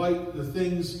to invite the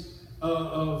things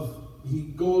he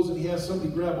goes and he has somebody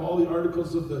grab all the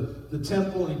articles of the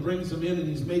temple and he brings them in and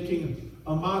he's making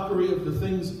a mockery of the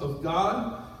things of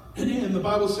God. And the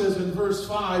Bible says in verse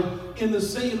 5, in the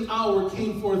same hour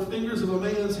came forth fingers of a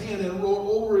man's hand and wrote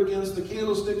over against the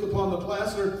candlestick upon the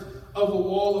plaster of the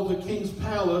wall of the king's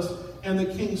palace, and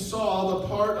the king saw the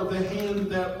part of the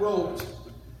hand that wrote.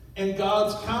 And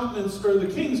God's countenance, or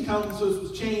the king's countenance,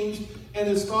 was changed, and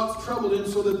his thoughts troubled him,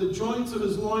 so that the joints of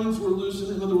his loins were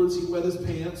loosened. In other words, he wet his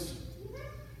pants,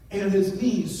 and his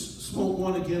knees smote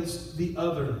one against the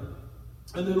other.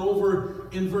 And then over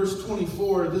in verse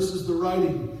 24, this is the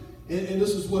writing. And this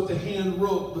is what the hand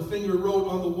wrote, the finger wrote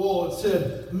on the wall. It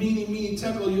said, Mene, Mene,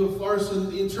 Tekel, Upharsin.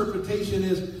 The interpretation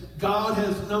is, God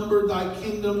has numbered thy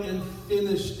kingdom and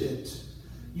finished it.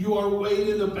 You are weighed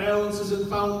in the balances and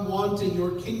found wanting.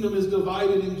 Your kingdom is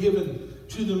divided and given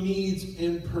to the Medes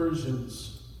and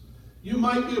Persians. You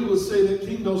might be able to say that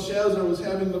King Belshazzar was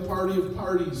having the party of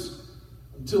parties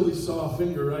until he saw a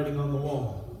finger writing on the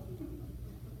wall.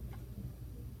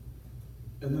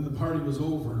 And then the party was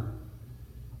over.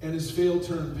 And his face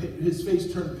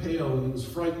turned pale and he was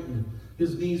frightened.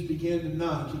 His knees began to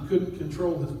knock. He couldn't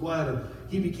control his bladder.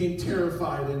 He became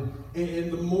terrified.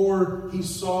 And the more he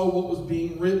saw what was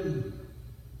being written,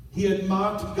 he had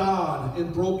mocked God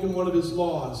and broken one of his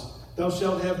laws. Thou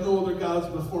shalt have no other gods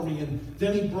before me. And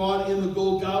then he brought in the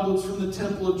gold goblets from the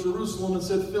temple of Jerusalem and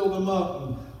said, fill them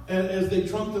up. And as they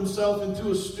drunk themselves into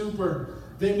a stupor,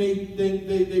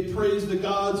 they praised the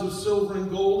gods of silver and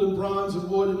gold and bronze and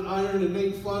wood and iron and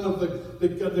made fun of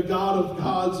the God of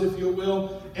gods, if you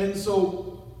will. And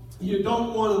so you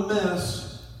don't want to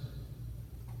mess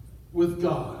with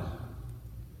God.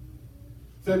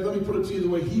 In fact, let me put it to you the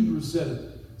way Hebrews said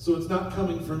it, so it's not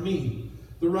coming from me.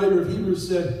 The writer of Hebrews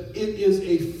said, it is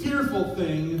a fearful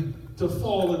thing to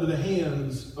fall into the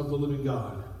hands of the living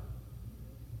God.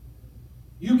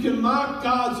 You can mock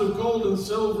gods of gold and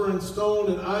silver and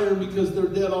stone and iron because they're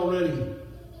dead already.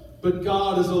 But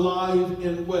God is alive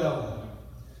and well.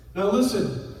 Now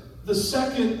listen, the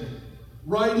second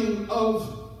writing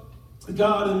of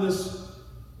God in this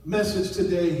message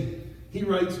today, he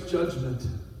writes judgment.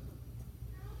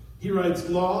 He writes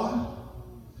law.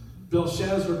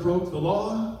 Belshazzar broke the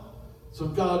law, so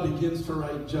God begins to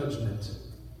write judgment.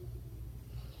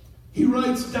 He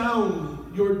writes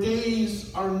down, your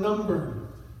days are numbered.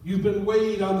 You've been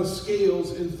weighed on the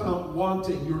scales and found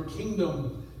wanting. Your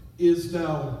kingdom is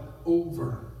now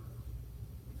over.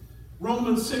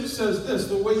 Romans 6 says this,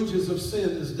 the wages of sin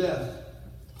is death.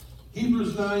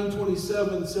 Hebrews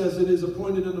 9:27 says it is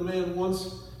appointed unto man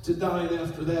once to die, and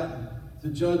after that, the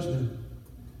judgment.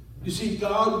 You see,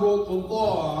 God wrote the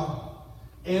law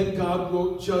and God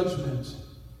wrote judgment.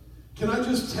 Can I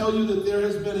just tell you that there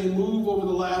has been a move over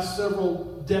the last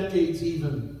several decades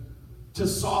even to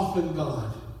soften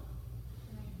God,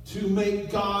 to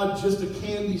make God just a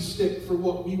candy stick for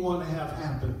what we want to have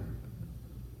happen.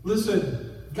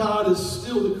 Listen, God is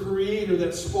still the creator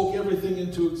that spoke everything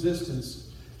into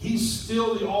existence. He's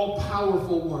still the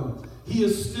all-powerful one. He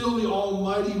is still the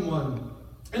almighty one.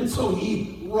 And so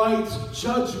he writes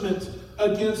judgment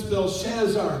against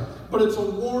Belshazzar. But it's a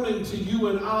warning to you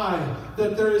and I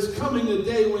that there is coming a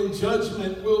day when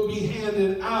judgment will be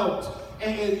handed out.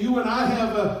 And you and I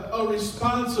have a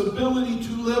responsibility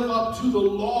to live up to the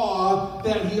law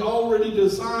that he already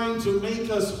designed to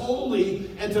make us holy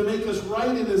and to make us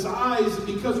right in his eyes. And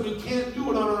because we can't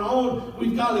do it on our own,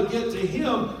 we've got to get to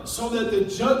him so that the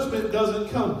judgment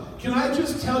doesn't come. Can I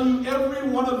just tell you, every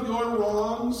one of your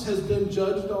wrongs has been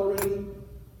judged already?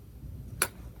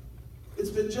 It's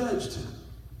been judged.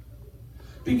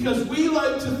 Because we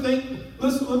like to think,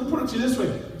 listen, let me put it to you this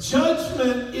way.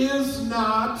 Judgment is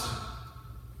not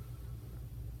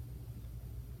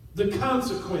the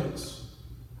consequence.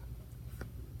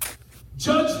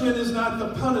 Judgment is not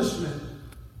the punishment.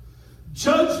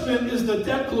 Judgment is the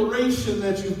declaration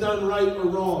that you've done right or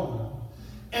wrong.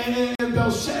 And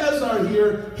Belshazzar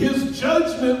here, his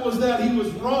judgment was that he was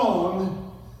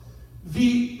wrong.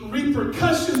 The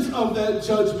repercussions of that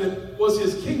judgment was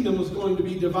his kingdom was going to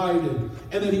be divided,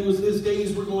 and that his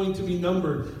days were going to be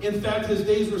numbered. In fact, his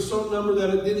days were so numbered that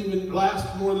it didn't even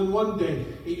last more than one day,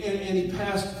 and he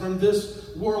passed from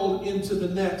this world into the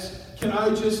next. Can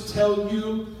I just tell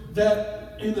you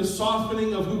that in the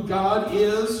softening of who God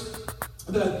is,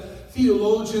 that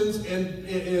theologians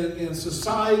and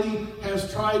society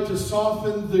has tried to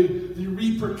soften the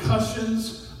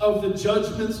repercussions of the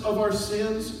judgments of our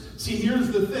sins? See, here's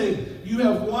the thing. You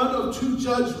have one of two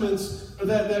judgments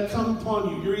that come upon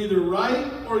you. You're either right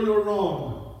or you're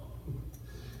wrong.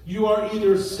 You are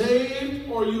either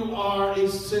saved or you are a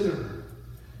sinner.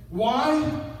 Why?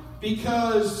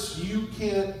 Because you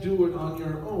can't do it on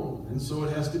your own. And so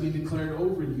it has to be declared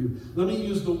over you. Let me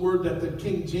use the word that the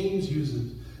King James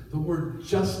uses. The word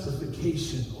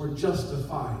justification or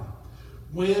justified.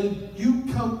 When you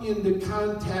come into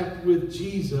contact with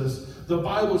Jesus, the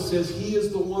Bible says he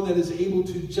is the one that is able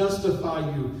to justify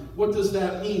you. What does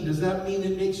that mean? Does that mean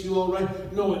it makes you all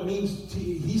right? No, it means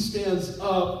he stands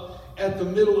up at the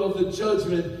middle of the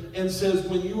judgment and says,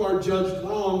 when you are judged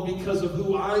wrong because of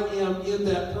who I am in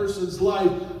that person's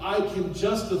life, I can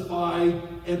justify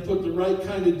and put the right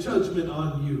kind of judgment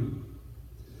on you.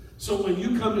 So when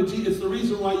you come to Jesus, it's the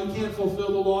reason why you can't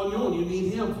fulfill the law on your own. You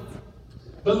need him.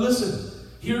 But listen,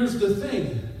 here's the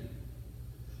thing,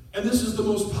 and this is the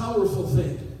most powerful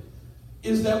thing,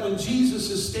 is that when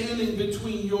Jesus is standing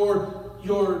between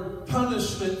your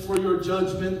punishment for your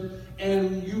judgment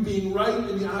and you being right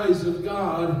in the eyes of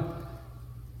God,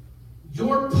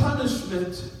 your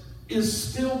punishment is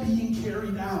still being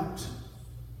carried out.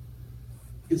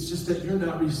 It's just that you're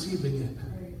not receiving it.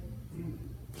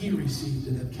 He received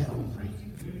it at Calvary.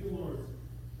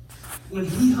 When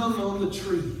he hung on the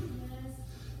tree,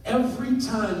 every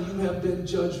time you have been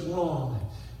judged wrong,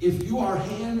 if you are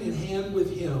hand in hand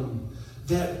with him,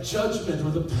 that judgment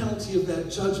or the penalty of that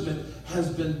judgment has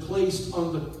been placed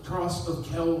on the cross of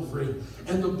Calvary,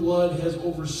 and the blood has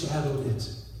overshadowed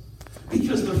it.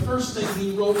 Because the first thing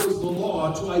he wrote was the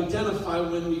law to identify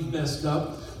when we've messed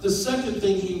up. The second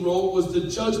thing he wrote was the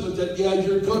judgment that, yeah,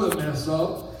 you're going to mess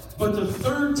up. But the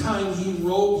third time he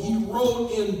wrote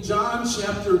in John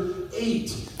chapter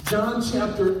 8. John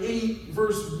chapter 8,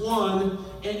 verse 1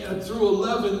 through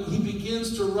 11, he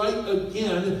begins to write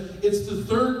again. It's the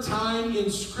third time in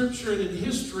Scripture and in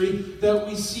history that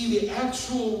we see the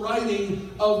actual writing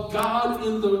of God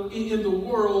in the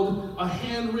world, a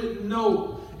handwritten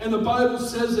note. And the Bible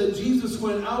says that Jesus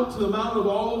went out to the Mount of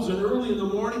Olives, and early in the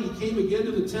morning he came again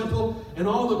to the temple, and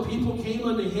all the people came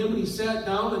unto him, and he sat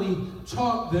down and he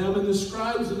taught them. And the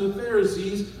scribes and the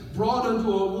Pharisees brought unto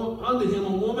him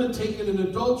a woman taken in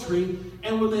adultery.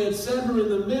 And when they had set her in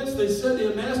the midst, they said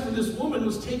to him, Master, this woman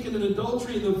was taken in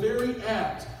adultery in the very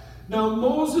act. Now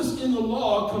Moses in the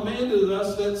law commanded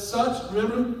us that such,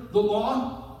 remember the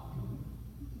law?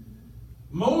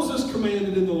 Moses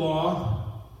commanded in the law,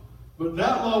 but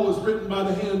that law was written by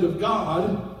the hand of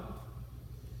God,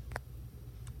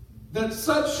 that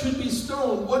such should be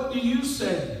stoned. What do you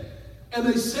say? And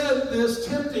they said this,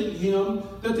 tempting him,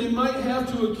 that they might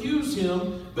have to accuse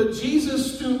him. But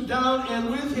Jesus stooped down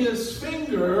and with his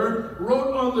finger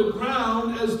wrote on the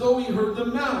ground as though he heard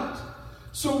them not.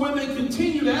 So when they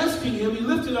continued asking him, he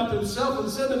lifted up himself and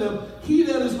said to them, He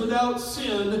that is without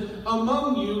sin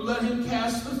among you, let him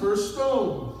cast the first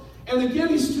stone. And again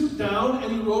he stooped down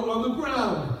and he wrote on the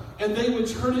ground. And they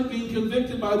which heard it, being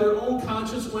convicted by their own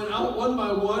conscience, went out one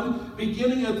by one,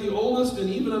 beginning at the oldest and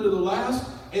even unto the last.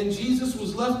 And Jesus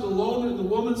was left alone, and the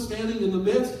woman standing in the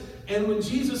midst. And when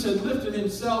Jesus had lifted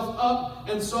himself up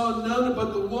and saw none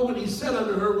but the woman, he said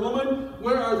unto her, Woman,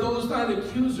 where are those thine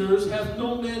accusers? Hath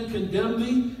no man condemned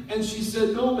thee? And she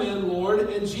said, No man, Lord.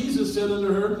 And Jesus said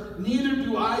unto her, Neither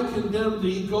do I condemn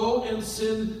thee. Go and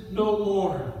sin no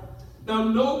more. Now,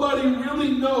 nobody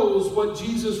really knows what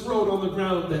Jesus wrote on the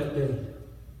ground that day.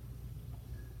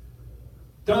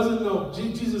 Doesn't know.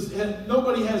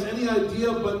 Nobody has any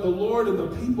idea but the Lord and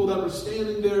the people that were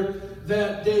standing there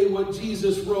that day what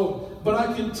Jesus wrote. But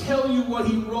I can tell you what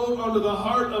he wrote onto the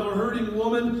heart of a hurting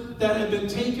woman that had been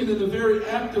taken in the very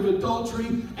act of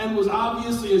adultery and was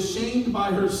obviously ashamed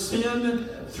by her sin.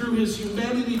 Through his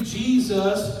humanity,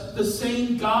 Jesus, the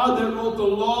same God that wrote the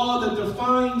law that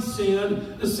defines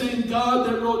sin, the same God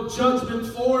that wrote judgment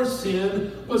for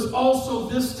sin, was also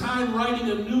this time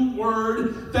writing a new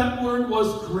word. That word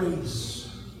was grace.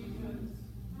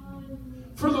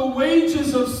 For the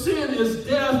wages of sin is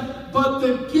death, but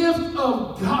the gift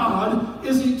of God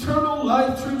is eternal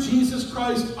life through Jesus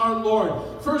Christ our Lord.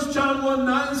 1 John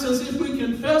 1:9 says, If we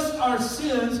confess our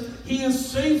sins, he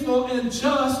is faithful and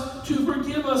just to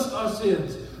forgive us our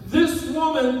sins. This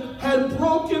woman had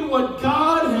broken what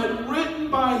God had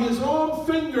written by his own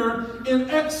finger in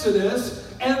Exodus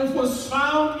and was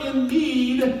found in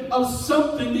need of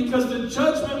something because the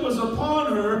judgment was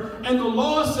upon her and the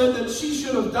law said that she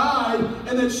should have died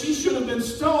and that she should have been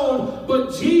stoned.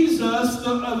 But Jesus,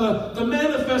 the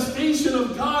manifestation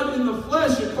of God in the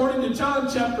flesh, according to John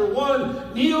chapter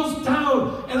 1, kneels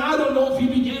down. And I don't know if he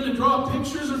began to draw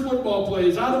pictures or football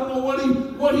plays. I don't know what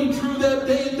he drew that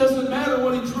day. It doesn't matter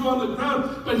what he drew on the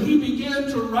ground. But he began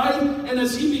to write. And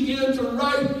as he began to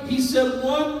write, he said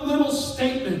one little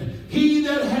statement. He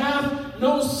that hath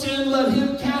no sin, let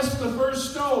him cast the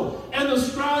first stone. And the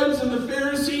scribes and the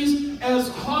Pharisees, as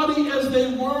haughty as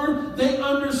they were, they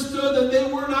understood that they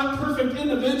were not perfect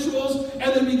individuals,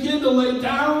 and they began to lay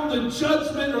down the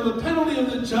judgment or the penalty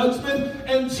of the judgment.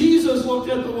 And Jesus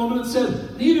looked at the woman and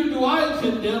said, neither do I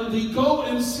condemn thee. Go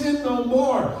and sin no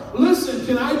more. Listen,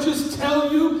 can I just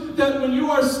tell you that when you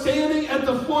are standing at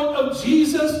the foot of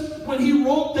Jesus, when he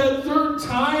wrote that third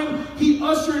time, he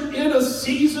ushered in a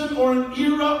season or an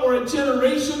era or a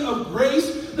generation of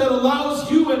grace that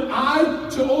allows you and I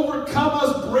to overcome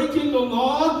us breaking the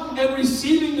law and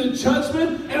receiving the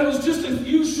judgment. And it was just a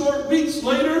few short weeks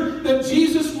later that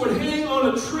Jesus would hang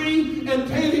on a tree and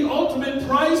pay the ultimate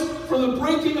price for the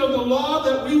breaking of the law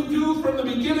that we do from the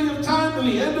beginning of time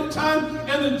to the end of time.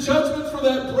 And the judgment for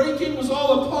that breaking was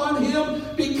all upon him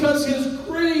because his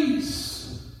grace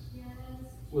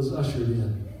was ushered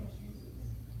in.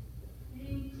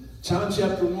 John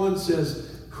chapter 1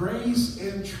 says, grace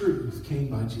and truth came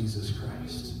by Jesus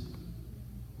Christ.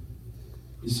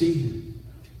 You see,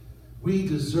 we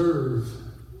deserve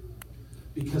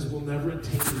because we'll never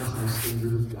attain the high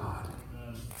standard of God.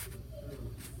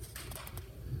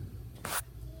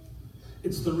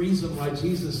 It's the reason why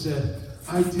Jesus said,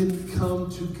 I didn't come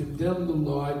to condemn the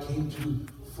law, I came to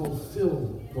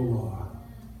fulfill the law.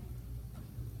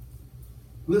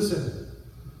 Listen,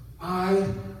 I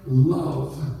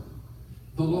love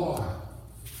the law.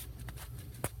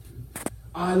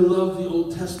 I love the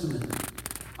Old Testament.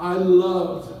 I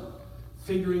love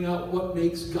figuring out what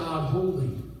makes God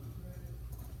holy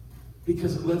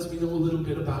because it lets me know a little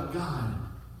bit about God.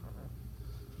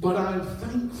 But I'm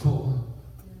thankful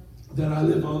that I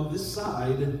live on this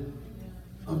side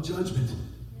of judgment.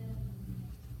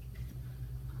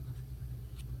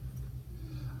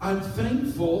 I'm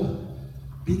thankful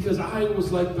because I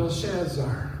was like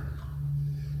Belshazzar.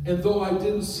 And though I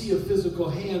didn't see a physical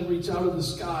hand reach out of the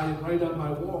sky and write on my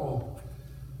wall,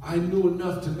 I knew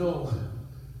enough to know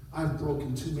I've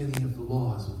broken too many of the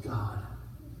laws of God.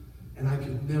 And I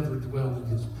could never dwell in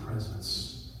his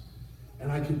presence.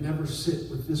 And I could never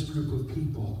sit with this group of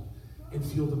people and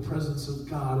feel the presence of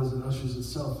God as it ushers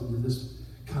itself into this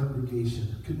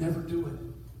congregation. Could never do it.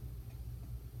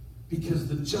 Because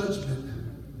the judgment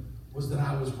was that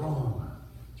I was wrong.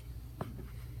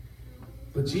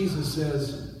 But Jesus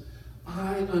says,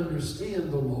 I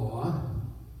understand the law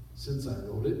since I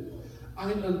wrote it.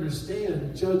 I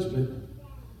understand judgment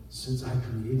since I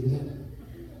created it.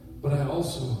 But I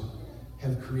also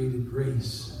have created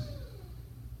grace.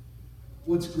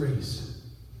 What's grace?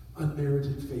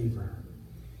 Unmerited favor.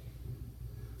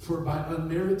 For by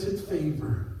unmerited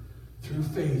favor, through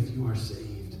faith, you are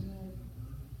saved.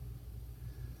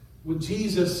 When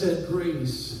Jesus said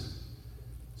grace,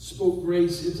 spoke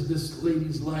grace into this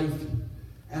lady's life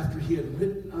after he had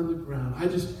written on the ground.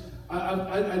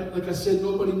 Like I said,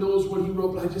 nobody knows what he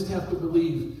wrote, but I just have to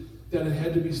believe that it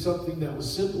had to be something that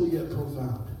was simple yet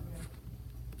profound.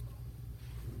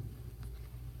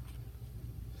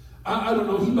 I don't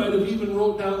know, he might have even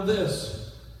wrote down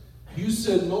this. You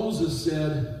said Moses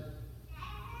said,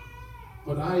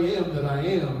 but I am that I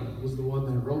am was the one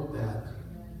that wrote that.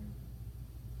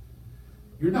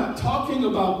 You're not talking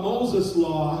about Moses'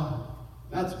 law.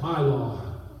 That's my law.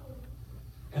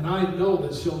 And I know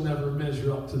that she'll never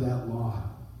measure up to that law.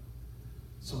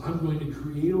 So I'm going to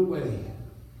create a way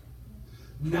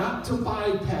not to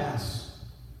bypass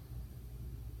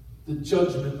the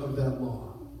judgment of that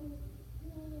law,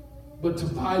 but to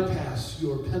bypass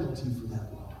your penalty for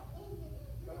that law.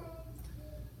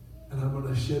 And I'm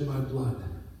going to shed my blood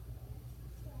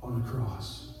on a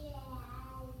cross.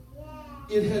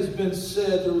 It has been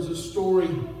said, there was a story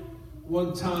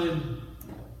one time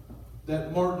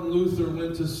that Martin Luther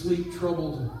went to sleep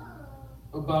troubled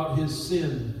about his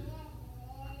sin.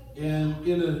 And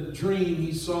in a dream,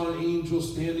 he saw an angel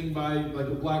standing by like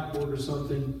a blackboard or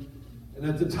something. And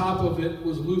at the top of it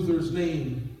was Luther's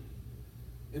name.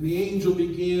 And the angel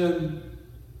began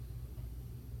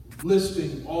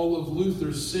listing all of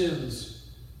Luther's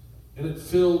sins. And it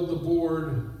filled the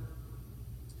board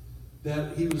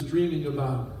that he was dreaming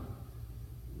about.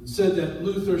 It said that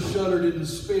Luther shuddered in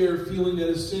despair, feeling that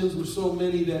his sins were so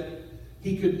many that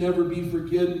he could never be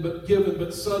forgiven.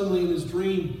 But suddenly in his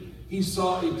dream, he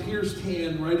saw a pierced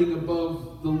hand writing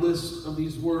above the list of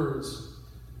these words: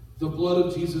 "The blood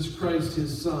of Jesus Christ,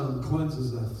 his Son,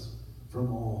 cleanses us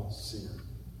from all sin."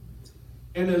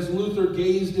 And as Luther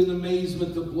gazed in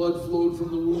amazement, the blood flowed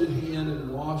from the wounded hand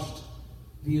and washed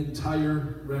the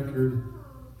entire record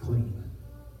clean.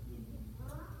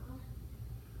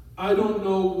 I don't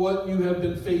know what you have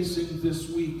been facing this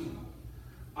week.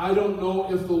 I don't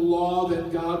know if the law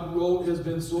that God wrote has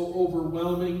been so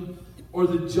overwhelming, or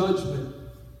the judgment.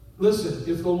 Listen,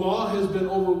 if the law has been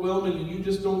overwhelming and you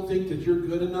just don't think that you're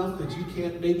good enough, that you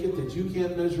can't make it, that you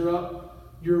can't measure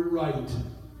up, you're right.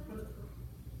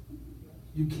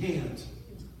 You can't.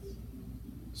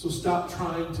 So stop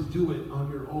trying to do it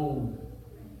on your own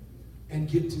and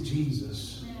get to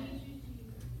Jesus.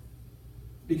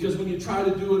 Because when you try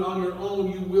to do it on your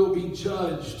own, you will be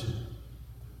judged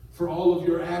for all of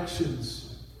your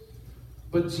actions.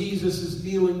 But Jesus is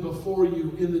kneeling before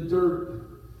you in the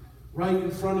dirt, right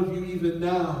in front of you even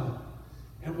now.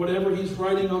 And whatever he's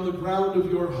writing on the ground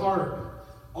of your heart,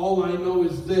 all I know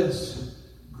is this: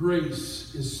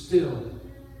 grace is still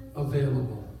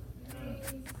available.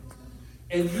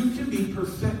 And you can be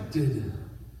perfected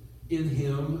in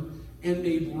him and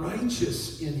made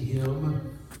righteous in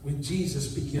him when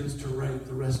Jesus begins to write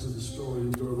the rest of the story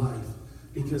of your life.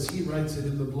 Because he writes it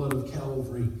in the blood of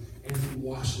Calvary, and he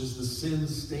washes the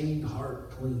sin-stained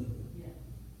heart clean.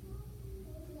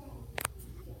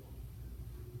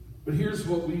 But here's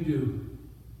what we do.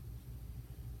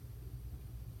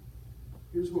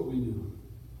 Here's what we do.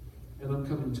 And I'm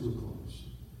coming to a close.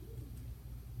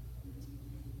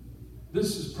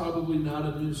 This is probably not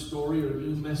a new story or a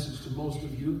new message to most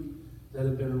of you that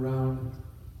have been around.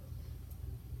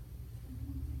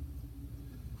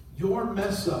 Your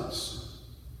mess-ups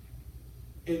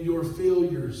and your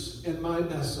failures and my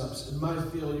mess-ups and my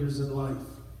failures in life,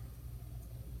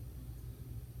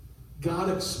 God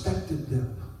expected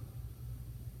them.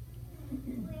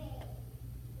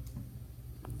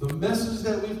 The messes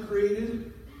that we've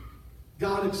created,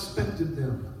 God expected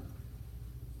them.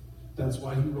 That's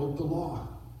why he wrote the law.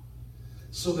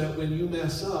 So that when you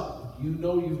mess up, you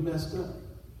know you've messed up.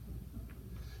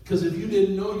 Because if you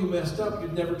didn't know you messed up,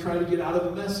 you'd never try to get out of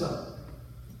the mess up.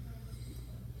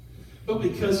 But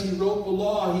because he wrote the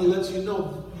law, he lets you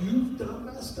know you've done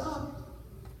messed up.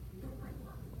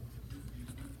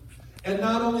 And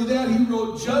not only that, he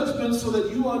wrote judgment so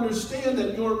that you understand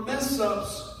that your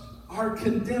mess-ups are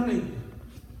condemning.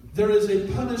 There is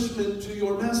a punishment to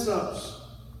your mess-ups.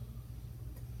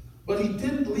 But he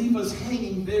didn't leave us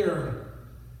hanging there.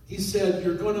 He said,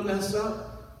 you're going to mess up.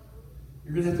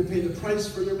 You're going to have to pay the price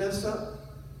for your mess up.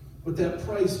 But that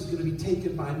price is going to be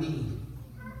taken by me.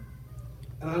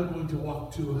 And I'm going to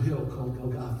walk to a hill called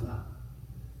Golgotha.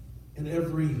 And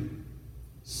every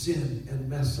sin and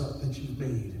mess up that you've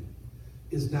made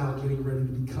is now getting ready to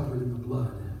be covered in the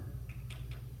blood.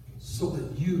 So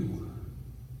that you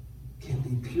can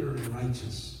be pure and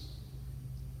righteous.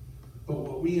 But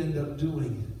what we end up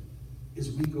doing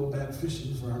is we go back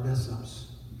fishing for our mess-ups.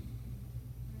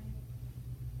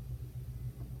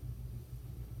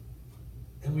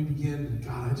 And we begin,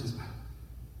 God,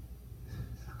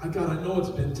 I know it's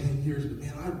been 10 years, but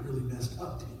man, I really messed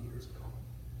up 10 years ago.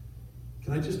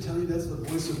 Can I just tell you that's the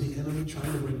voice of the enemy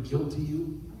trying to bring guilt to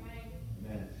you?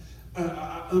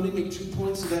 Let me make 2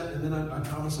 points of that, and then I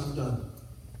promise I'm done.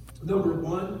 Number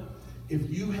one, if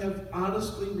you have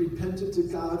honestly repented to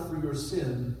God for your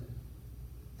sin,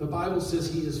 the Bible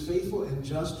says he is faithful and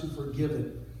just to forgive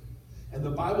it. And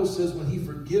the Bible says when he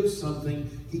forgives something,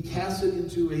 he casts it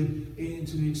into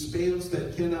the expanse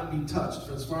that cannot be touched.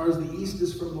 As far as the east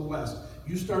is from the west.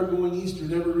 You start going east, you're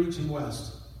never reaching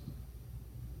west.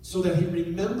 So that he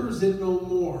remembers it no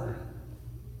more.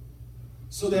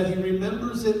 So that he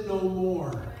remembers it no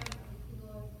more.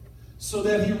 So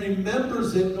that he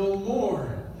remembers it no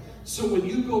more. So when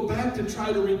you go back to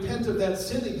try to repent of that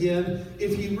sin again,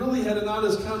 if he really had an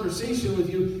honest conversation with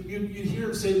you, you'd hear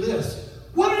him say this: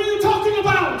 what are you talking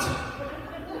about?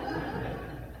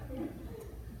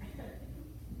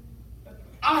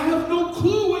 I have no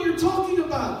clue what you're talking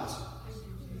about.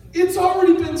 It's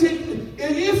already been taken.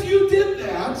 And if you did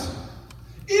that,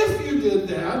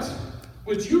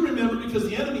 which you remember because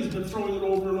the enemy's been throwing it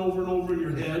over and over and over in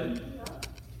your head.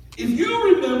 If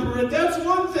you remember it, that's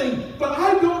one thing. But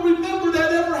I don't remember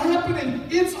that ever happening.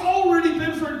 It's already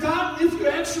been forgotten if you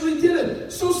actually did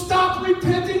it. So stop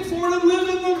repenting for it and live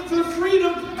in the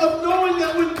freedom of knowing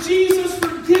that when Jesus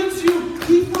forgives you,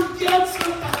 he forgets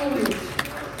about it.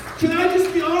 Can I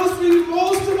just be honest with you?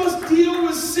 Most of us deal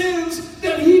with sin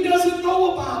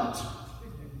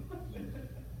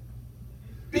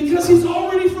He's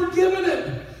already forgiven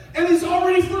it. And He's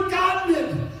already forgotten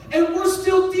it. And we're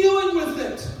still dealing with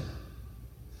it.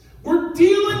 We're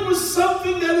dealing with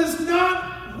something that is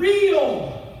not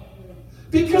real.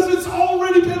 Because it's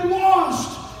already been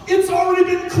washed. It's already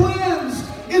been cleansed.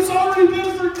 It's already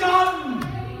been forgotten.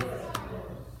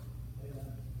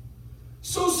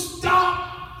 So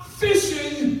stop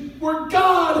fishing where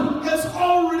God has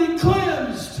already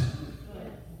cleansed.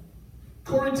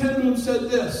 Corrie ten Boom said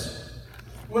this: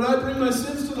 when I bring my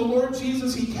sins to the Lord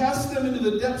Jesus, He casts them into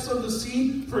the depths of the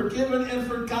sea, forgiven and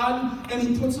forgotten, and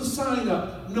He puts a sign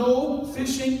up: no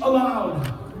fishing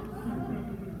allowed.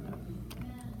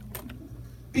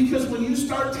 Because when you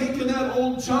start taking that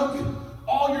old junk,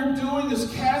 all you're doing is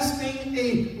casting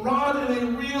a rod and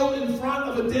a reel in front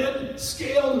of a dead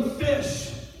scaled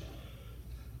fish.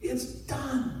 It's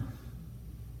done.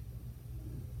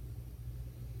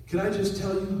 Can I just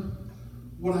tell you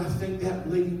what I think that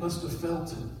lady must have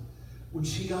felt when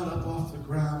she got up off the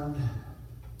ground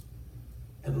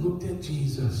and looked at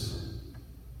Jesus,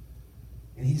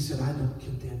 and He said, I don't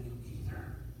condemn you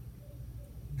either.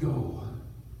 Go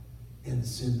and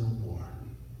sin no more.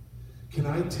 Can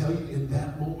I tell you, in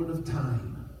that moment of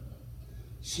time,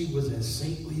 she was as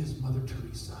saintly as Mother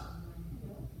Teresa.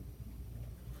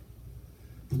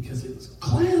 Because it was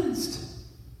cleansed.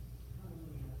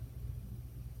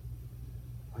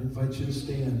 I invite you to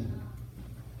stand.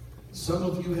 Some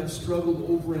of you have struggled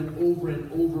over and over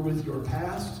and over with your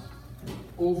past,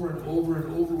 over and over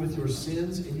and over with your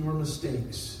sins and your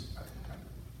mistakes.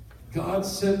 God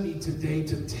sent me today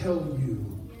to tell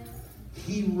you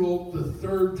He wrote the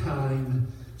third time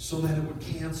so that it would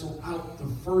cancel out the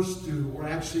first two, or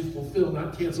actually fulfill,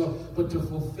 not cancel, but to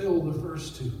fulfill the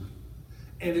first two.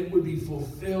 And it would be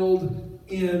fulfilled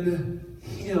in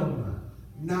Him,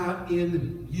 not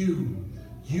in you.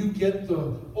 You get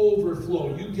the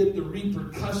overflow. You get the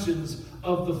repercussions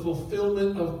of the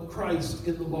fulfillment of Christ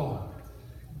in the law.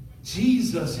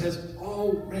 Jesus has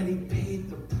already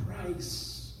paid the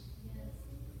price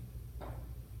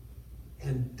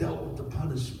and dealt with the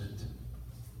punishment.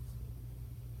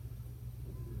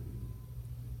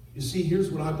 You see,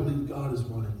 here's what I believe God is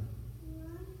wanting.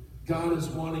 God is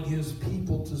wanting His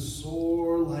people to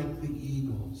soar like the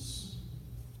eagles.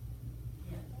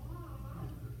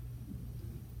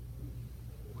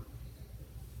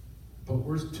 But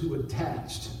we're too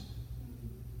attached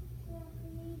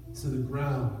to the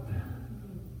ground,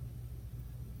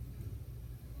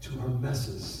 to our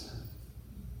messes.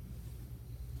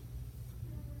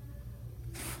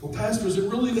 Well, Pastor, is it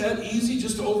really that easy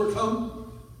just to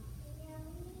overcome?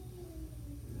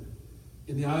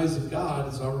 In the eyes of God,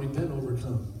 it's already been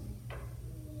overcome.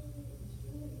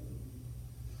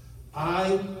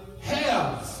 I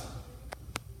have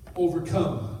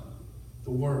overcome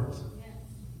the world.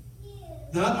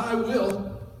 Not I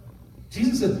will.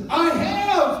 Jesus said, I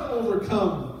have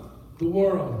overcome the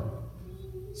world.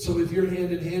 So if you're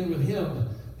hand in hand with Him,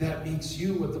 that makes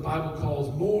you what the Bible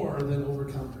calls more than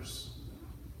overcomers.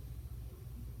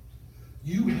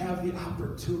 You have the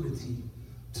opportunity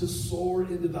to soar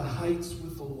into the heights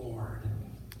with the Lord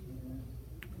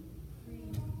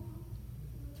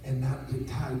and not get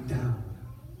tied down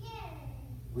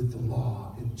with the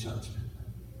law and judgment,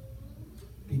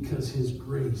 because His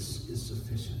grace is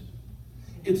sufficient.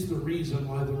 It's the reason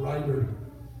why the writer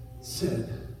said,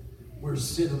 where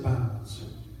sin abounds,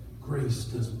 grace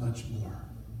does much more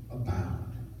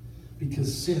abound.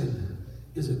 Because sin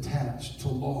is attached to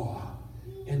law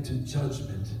and to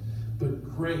judgment, but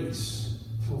grace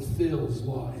fulfills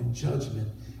law and judgment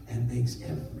and makes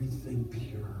everything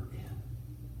pure and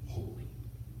holy.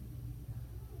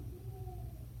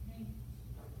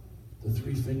 The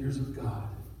three fingers of God: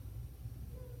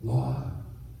 law,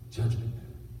 judgment,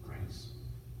 grace.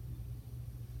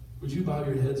 Would you bow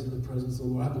your heads in the presence of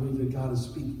the Lord? I believe that God is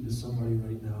speaking to somebody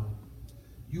right now.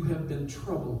 You have been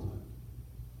troubled.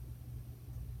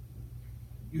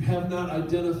 You have not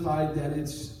identified that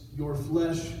it's your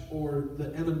flesh or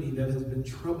the enemy that has been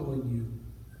troubling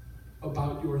you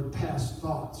about your past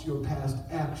thoughts, your past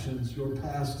actions, your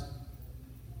past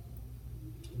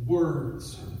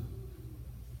words.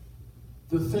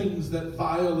 The things that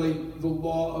violate the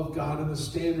law of God and the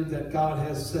standard that God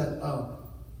has set up.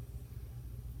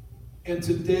 And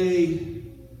today,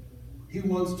 He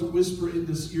wants to whisper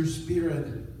into your spirit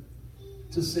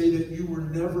to say that you were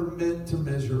never meant to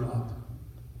measure up.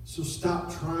 So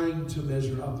stop trying to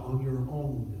measure up on your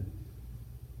own.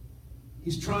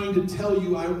 He's trying to tell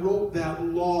you, I wrote that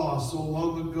law so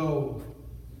long ago,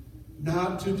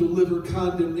 not to deliver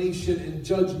condemnation and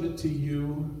judgment to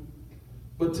you,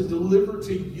 but to deliver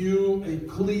to you a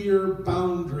clear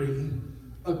boundary,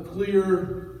 a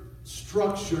clear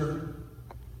structure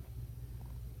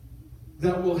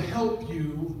that will help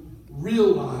you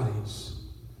realize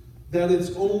that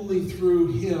it's only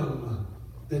through Him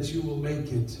that you will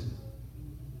make it.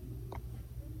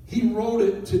 He wrote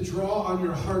it to draw on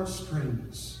your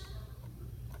heartstrings.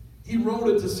 He wrote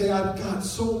it to say, I've got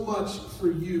so much for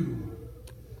you.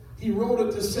 He wrote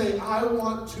it to say, I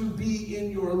want to be in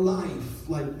your life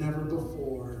like never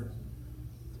before.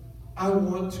 I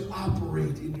want to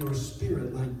operate in your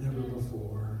spirit like never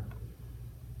before.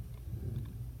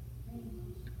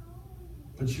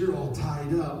 But you're all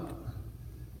tied up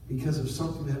because of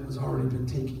something that was already been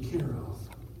taken care of.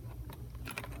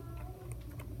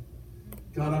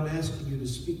 God, I'm asking you to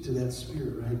speak to that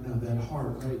spirit right now, that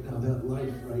heart right now, that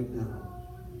life right now.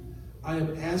 I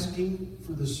am asking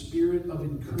for the spirit of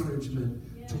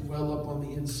encouragement to well up on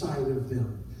the inside of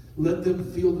them. Let them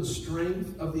feel the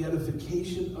strength of the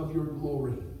edification of your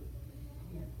glory.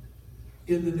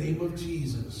 In the name of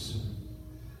Jesus.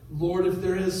 Lord, if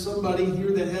there is somebody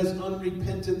here that has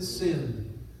unrepentant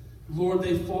sin, Lord,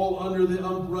 they fall under the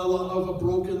umbrella of a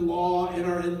broken law and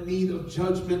are in need of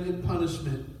judgment and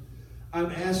punishment. I'm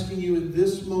asking you in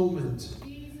this moment,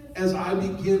 as I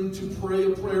begin to pray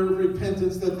a prayer of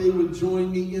repentance, that they would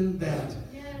join me in that.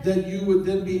 That you would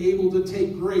then be able to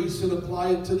take grace and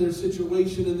apply it to their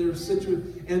situation and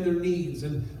their needs.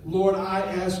 And Lord, I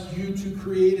ask you to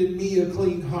create in me a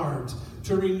clean heart,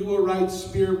 to renew a right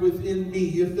spirit within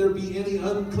me. If there be any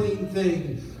unclean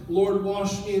thing, Lord,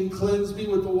 wash me and cleanse me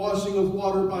with the washing of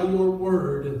water by your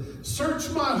word. Search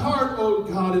my heart, O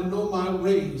God, and know my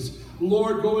ways.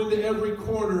 Lord, go into every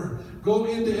corner. Go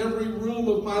into every room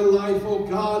of my life, O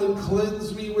God, and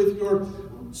cleanse me with your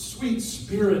sweet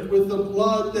spirit, with the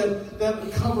blood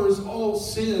that covers all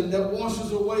sin, that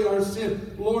washes away our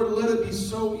sin. Lord, let it be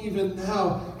so even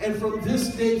now. And from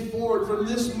this day forward, from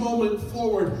this moment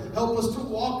forward, help us to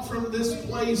walk from this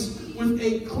place with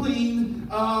a clean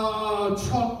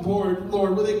chalkboard,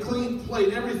 Lord, with a clean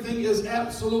plate. Everything is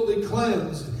absolutely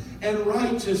cleansed and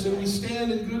righteous, and we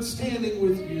stand in good standing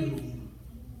with you.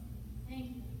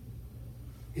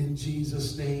 In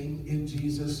Jesus' name, in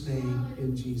Jesus' name,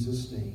 in Jesus' name.